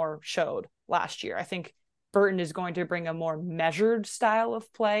Whitmore showed last year. I think Burton is going to bring a more measured style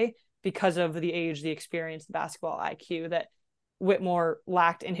of play because of the age, the experience, the basketball IQ that Whitmore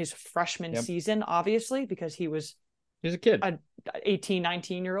lacked in his freshman season, obviously, because he's a kid, a 18,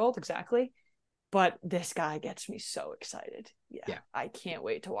 19-year-old. Exactly. But this guy gets me so excited. Yeah. I can't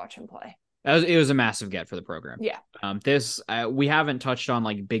wait to watch him play. It was a massive get for the program. Yeah. We haven't touched on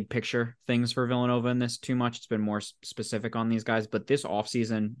like big picture things for Villanova in this too much. It's been more specific on these guys, but this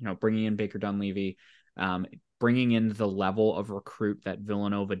offseason, bringing in Baker Dunleavy, bringing in the level of recruit that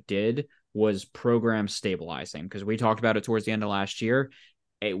Villanova did was program stabilizing, because we talked about it towards the end of last year.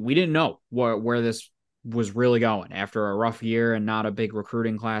 We didn't know where this was really going after a rough year and not a big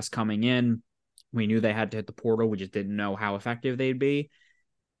recruiting class coming in. We knew they had to hit the portal. We just didn't know how effective they'd be.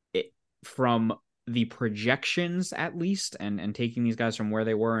 From the projections, at least, and taking these guys from where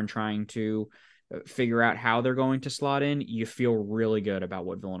they were and trying to figure out how they're going to slot in, you feel really good about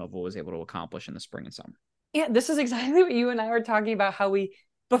what Villanova was able to accomplish in the spring and summer. Yeah, this is exactly what you and I were talking about, how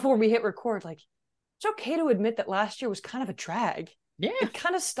before we hit record, like, it's okay to admit that last year was kind of a drag. Yeah. It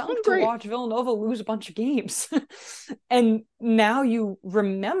kind of stunk to watch Villanova lose a bunch of games. And now you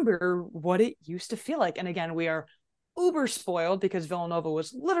remember what it used to feel like. And again, we are uber spoiled because Villanova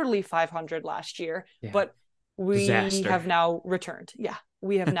was literally 500 last year, but we have now returned. Yeah,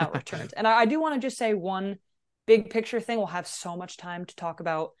 we have now returned. And I do want to just say one big picture thing. We'll have so much time to talk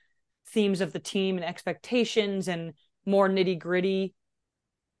about themes of the team and expectations and more nitty gritty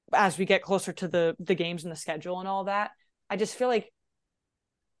as we get closer to the games and the schedule and all that. I just feel like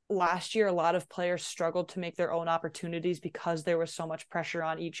last year, a lot of players struggled to make their own opportunities because there was so much pressure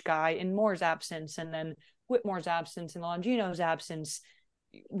on each guy in Moore's absence, and then Whitmore's absence and Longino's absence.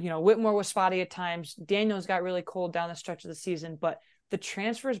 Whitmore was spotty at times. Daniels got really cold down the stretch of the season, but the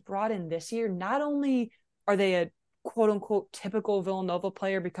transfers brought in this year, not only are they a quote unquote typical Villanova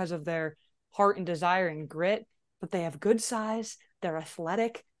player because of their heart and desire and grit, but they have good size. They're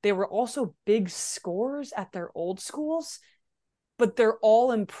athletic. They were also big scorers at their old schools, but they're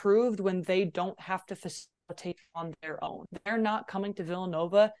all improved when they don't have to facilitate on their own. They're not coming to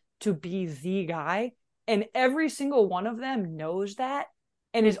Villanova to be the guy. And every single one of them knows that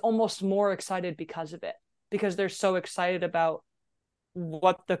and is almost more excited because of it, because they're so excited about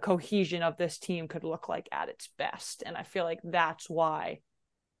what the cohesion of this team could look like at its best. And I feel like that's why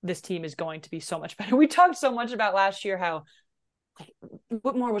this team is going to be so much better. We talked so much about last year how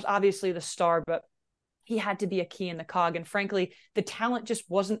Whitmore was obviously the star, but he had to be a key in the cog. And frankly, the talent just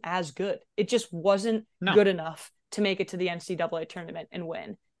wasn't as good. It just wasn't good enough to make it to the NCAA tournament and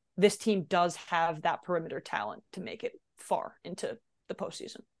win. This team does have that perimeter talent to make it far into the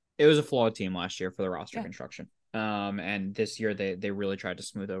postseason. It was a flawed team last year for the roster construction. And this year they really tried to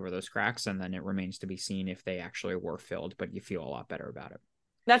smooth over those cracks, and then it remains to be seen if they actually were filled, but you feel a lot better about it.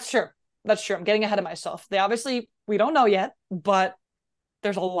 That's true. I'm getting ahead of myself. We don't know yet, but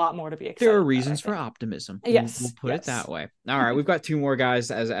there's a lot more to be excited about. There are reasons for optimism. Yes. We'll put it that way. All right. We've got 2 more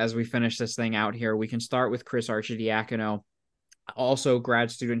guys as we finish this thing out here. We can start with Chris Arcidiacono, also grad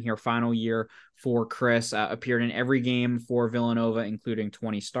student here, final year for Chris, appeared in every game for Villanova, including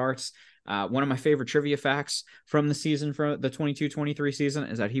 20 starts. One of my favorite trivia facts from the season, from the 22-23 season,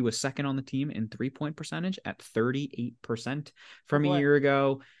 is that he was second on the team in 3-point percentage at 38% from a year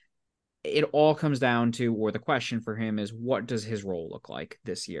ago. It all comes down to, or the question for him is, what does his role look like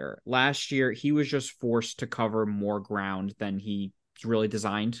this year? Last year, he was just forced to cover more ground than he really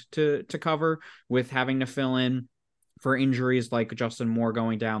designed to cover, with having to fill in for injuries like Justin Moore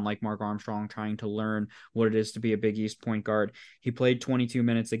going down, like Mark Armstrong trying to learn what it is to be a Big East point guard. He played 22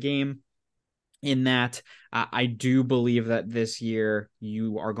 minutes a game. In that, I do believe that this year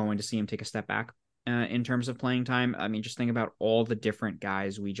you are going to see him take a step back in terms of playing time. I mean, just think about all the different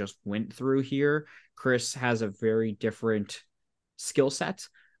guys we just went through here. Chris has a very different skill set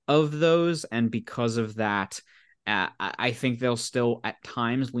of those, and because of that, I think they'll still at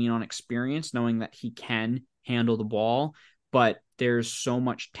times lean on experience, knowing that he can handle the ball, but there's so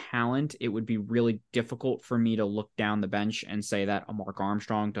much talent. It would be really difficult for me to look down the bench and say that a Mark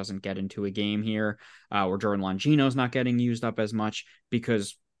Armstrong doesn't get into a game here, or Jordan Longino's not getting used up as much,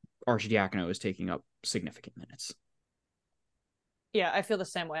 because Arcidiacono is taking up significant minutes. Yeah, I feel the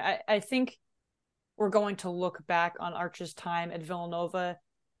same way. I think we're going to look back on Arch's time at Villanova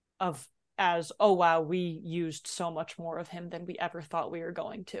as, oh, wow, we used so much more of him than we ever thought we were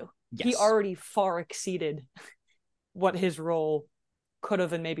going to. Yes. He already far exceeded what his role could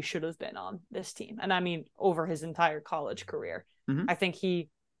have and maybe should have been on this team. And I mean, over his entire college career. Mm-hmm. I think he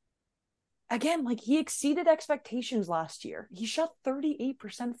exceeded expectations last year. He shot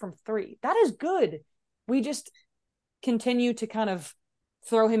 38% from three. That is good. We just continue to kind of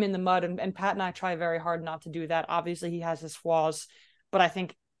throw him in the mud, and Pat and I try very hard not to do that. Obviously, he has his flaws, but I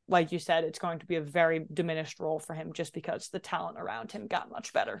think, like you said, it's going to be a very diminished role for him just because the talent around him got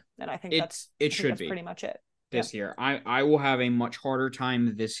much better. And I think that's pretty much it. This year. I will have a much harder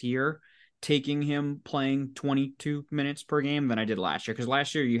time this year taking him playing 22 minutes per game than I did last year. Because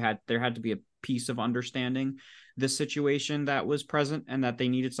last year there had to be a piece of understanding the situation that was present and that they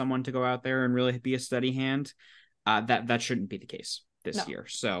needed someone to go out there and really be a steady hand. That shouldn't be the case this year.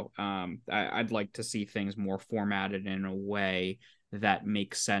 So I'd like to see things more formatted in a way that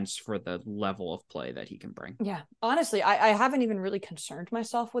makes sense for the level of play that he can bring. Yeah, honestly, I haven't even really concerned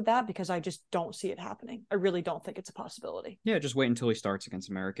myself with that because I just don't see it happening. I really don't think it's a possibility. Yeah, just wait until he starts against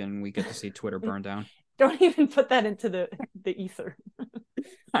American and we get to see Twitter burn down. Don't even put that into the ether.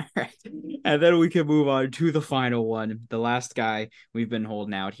 All right. And then we can move on to the final one, the last guy we've been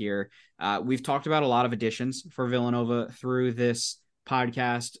holding out here. We've talked about a lot of additions for Villanova through this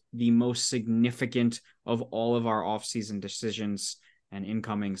podcast. The most significant of all of our offseason decisions and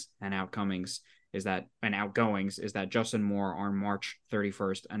incomings and outgoings is that Justin Moore on March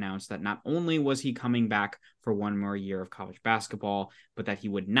 31st announced that not only was he coming back for one more year of college basketball, but that he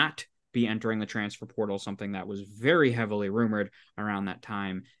would not be entering the transfer portal, something that was very heavily rumored around that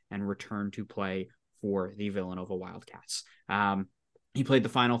time, and return to play for the Villanova Wildcats. He played the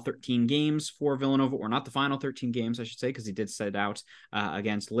final 13 games for Villanova, or not the final 13 games, I should say, because he did sit out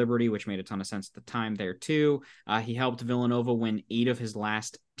against Liberty, which made a ton of sense at the time there too. He helped Villanova win 8 of his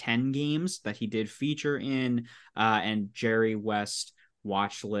last 10 games that he did feature in, and Jerry West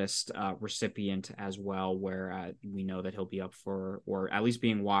watch list recipient as well, where we know that he'll be up for, or at least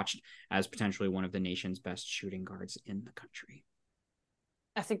being watched as potentially one of the nation's best shooting guards in the country.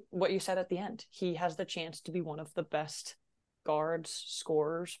 I think what you said at the end, he has the chance to be one of the best guards,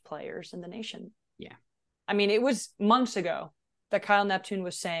 scorers, players in the nation. Yeah. I mean, it was months ago that Kyle Neptune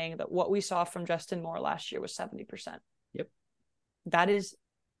was saying that what we saw from Justin Moore last year was 70%. Yep. That is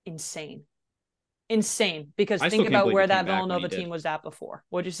insane. Because think about where that Villanova team was at before.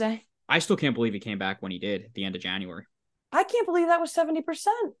 What'd you say? I still can't believe he came back when he did at the end of January. I can't believe that was 70%.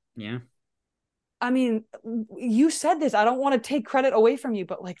 Yeah. I mean, you said this. I don't want to take credit away from you,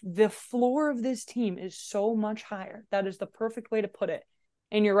 but like the floor of this team is so much higher. That is the perfect way to put it.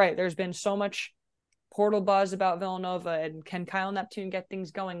 And you're right. There's been so much portal buzz about Villanova, and can Kyle Neptune get things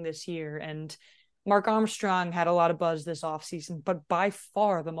going this year? And Mark Armstrong had a lot of buzz this offseason, but by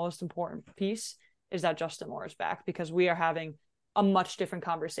far the most important piece is that Justin Moore is back, because we are having a much different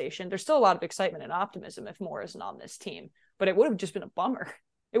conversation. There's still a lot of excitement and optimism if Moore isn't on this team, but it would have just been a bummer.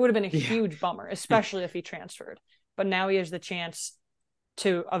 It would have been a huge bummer, especially if he transferred. But now he has the chance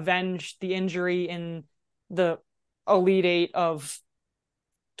to avenge the injury in the Elite Eight of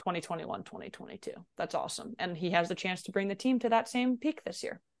 2021, 2022. That's awesome. And he has the chance to bring the team to that same peak this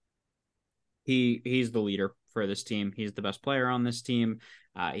year. He's the leader for this team. He's the best player on this team.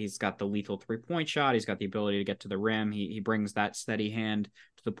 He's got the lethal 3-point shot. He's got the ability to get to the rim. He brings that steady hand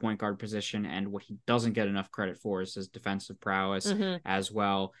to the point guard position. And what he doesn't get enough credit for is his defensive prowess as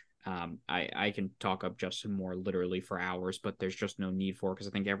well. I can talk up Justin Moore literally for hours, but there's just no need for it, because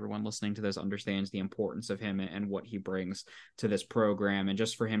I think everyone listening to this understands the importance of him and what he brings to this program. And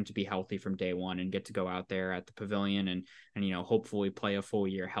just for him to be healthy from day one and get to go out there at the Pavilion and hopefully play a full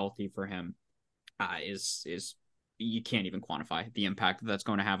year healthy for him is you can't even quantify the impact that's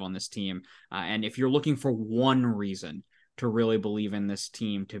going to have on this team. And if you're looking for one reason to really believe in this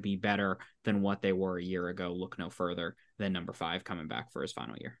team to be better than what they were a year ago, look no further than number 5 coming back for his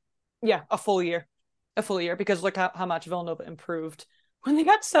final year. Yeah, a full year, because look how much Villanova improved when they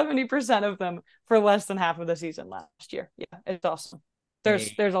got 70% of them for less than half of the season last year. Yeah, it's awesome. There's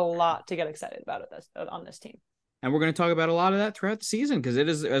a lot to get excited about on this team. And we're going to talk about a lot of that throughout the season, because it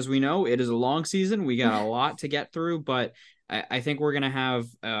is, as we know, it is a long season. We got a lot to get through, but I think we're going to have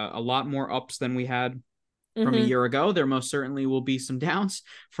a lot more ups than we had from a year ago. There most certainly will be some downs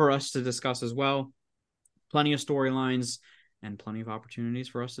for us to discuss as well. Plenty of storylines and plenty of opportunities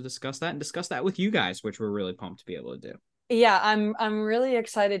for us to discuss that with you guys, which we're really pumped to be able to do. Yeah, I'm really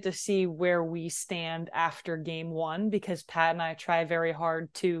excited to see where we stand after game 1, because Pat and I try very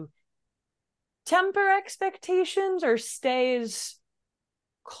hard to temper expectations or stay as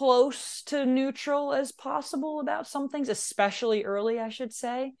close to neutral as possible about some things, especially early, I should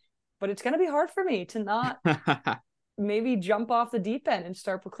say. But it's going to be hard for me to not maybe jump off the deep end and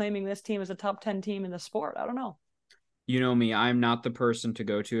start proclaiming this team as a top 10 team in the sport. I don't know. You know me, I'm not the person to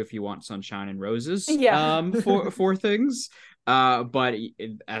go to if you want sunshine and roses Yeah. for things. But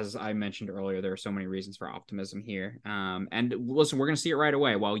as I mentioned earlier, there are so many reasons for optimism here. And listen, we're going to see it right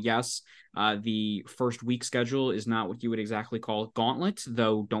away. While yes, the first week schedule is not what you would exactly call gauntlet,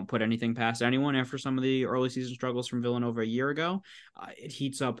 though don't put anything past anyone after some of the early season struggles from Villanova a year ago. It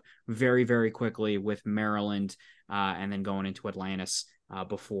heats up very, very quickly with Maryland and then going into Atlantis.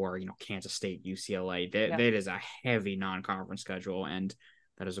 Before Kansas State, UCLA. That is a heavy non-conference schedule, and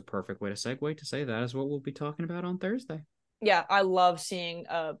that is a perfect way to segue to say that is what we'll be talking about on Thursday. Yeah, I love seeing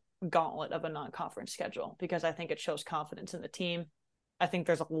a gauntlet of a non-conference schedule because I think it shows confidence in the team. I think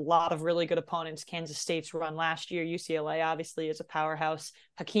there's a lot of really good opponents. Kansas State's run last year. UCLA obviously is a powerhouse.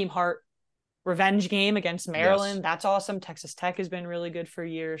 Hakeem Hart revenge game against Maryland. Yes. That's awesome. Texas Tech has been really good for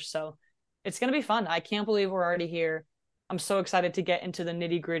years, so it's going to be fun. I can't believe we're already here. I'm so excited to get into the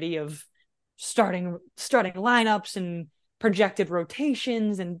nitty-gritty of starting lineups and projected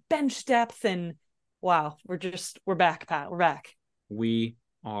rotations and bench depth. And wow, we're back, Pat. We're back. We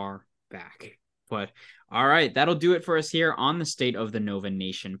are back. But all right, that'll do it for us here on the State of the Nova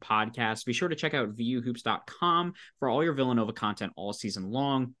Nation podcast. Be sure to check out vuhoops.com for all your Villanova content all season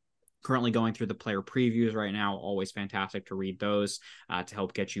long. Currently going through the player previews right now. Always fantastic to read those to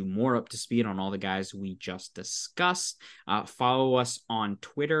help get you more up to speed on all the guys we just discussed. Follow us on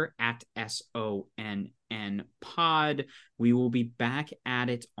Twitter at SONN We will be back at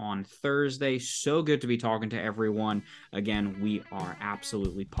it on Thursday. So good to be talking to everyone. Again, we are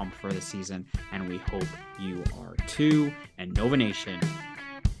absolutely pumped for the season, and we hope you are too. And Nova Nation,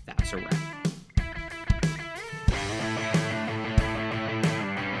 that's a wrap.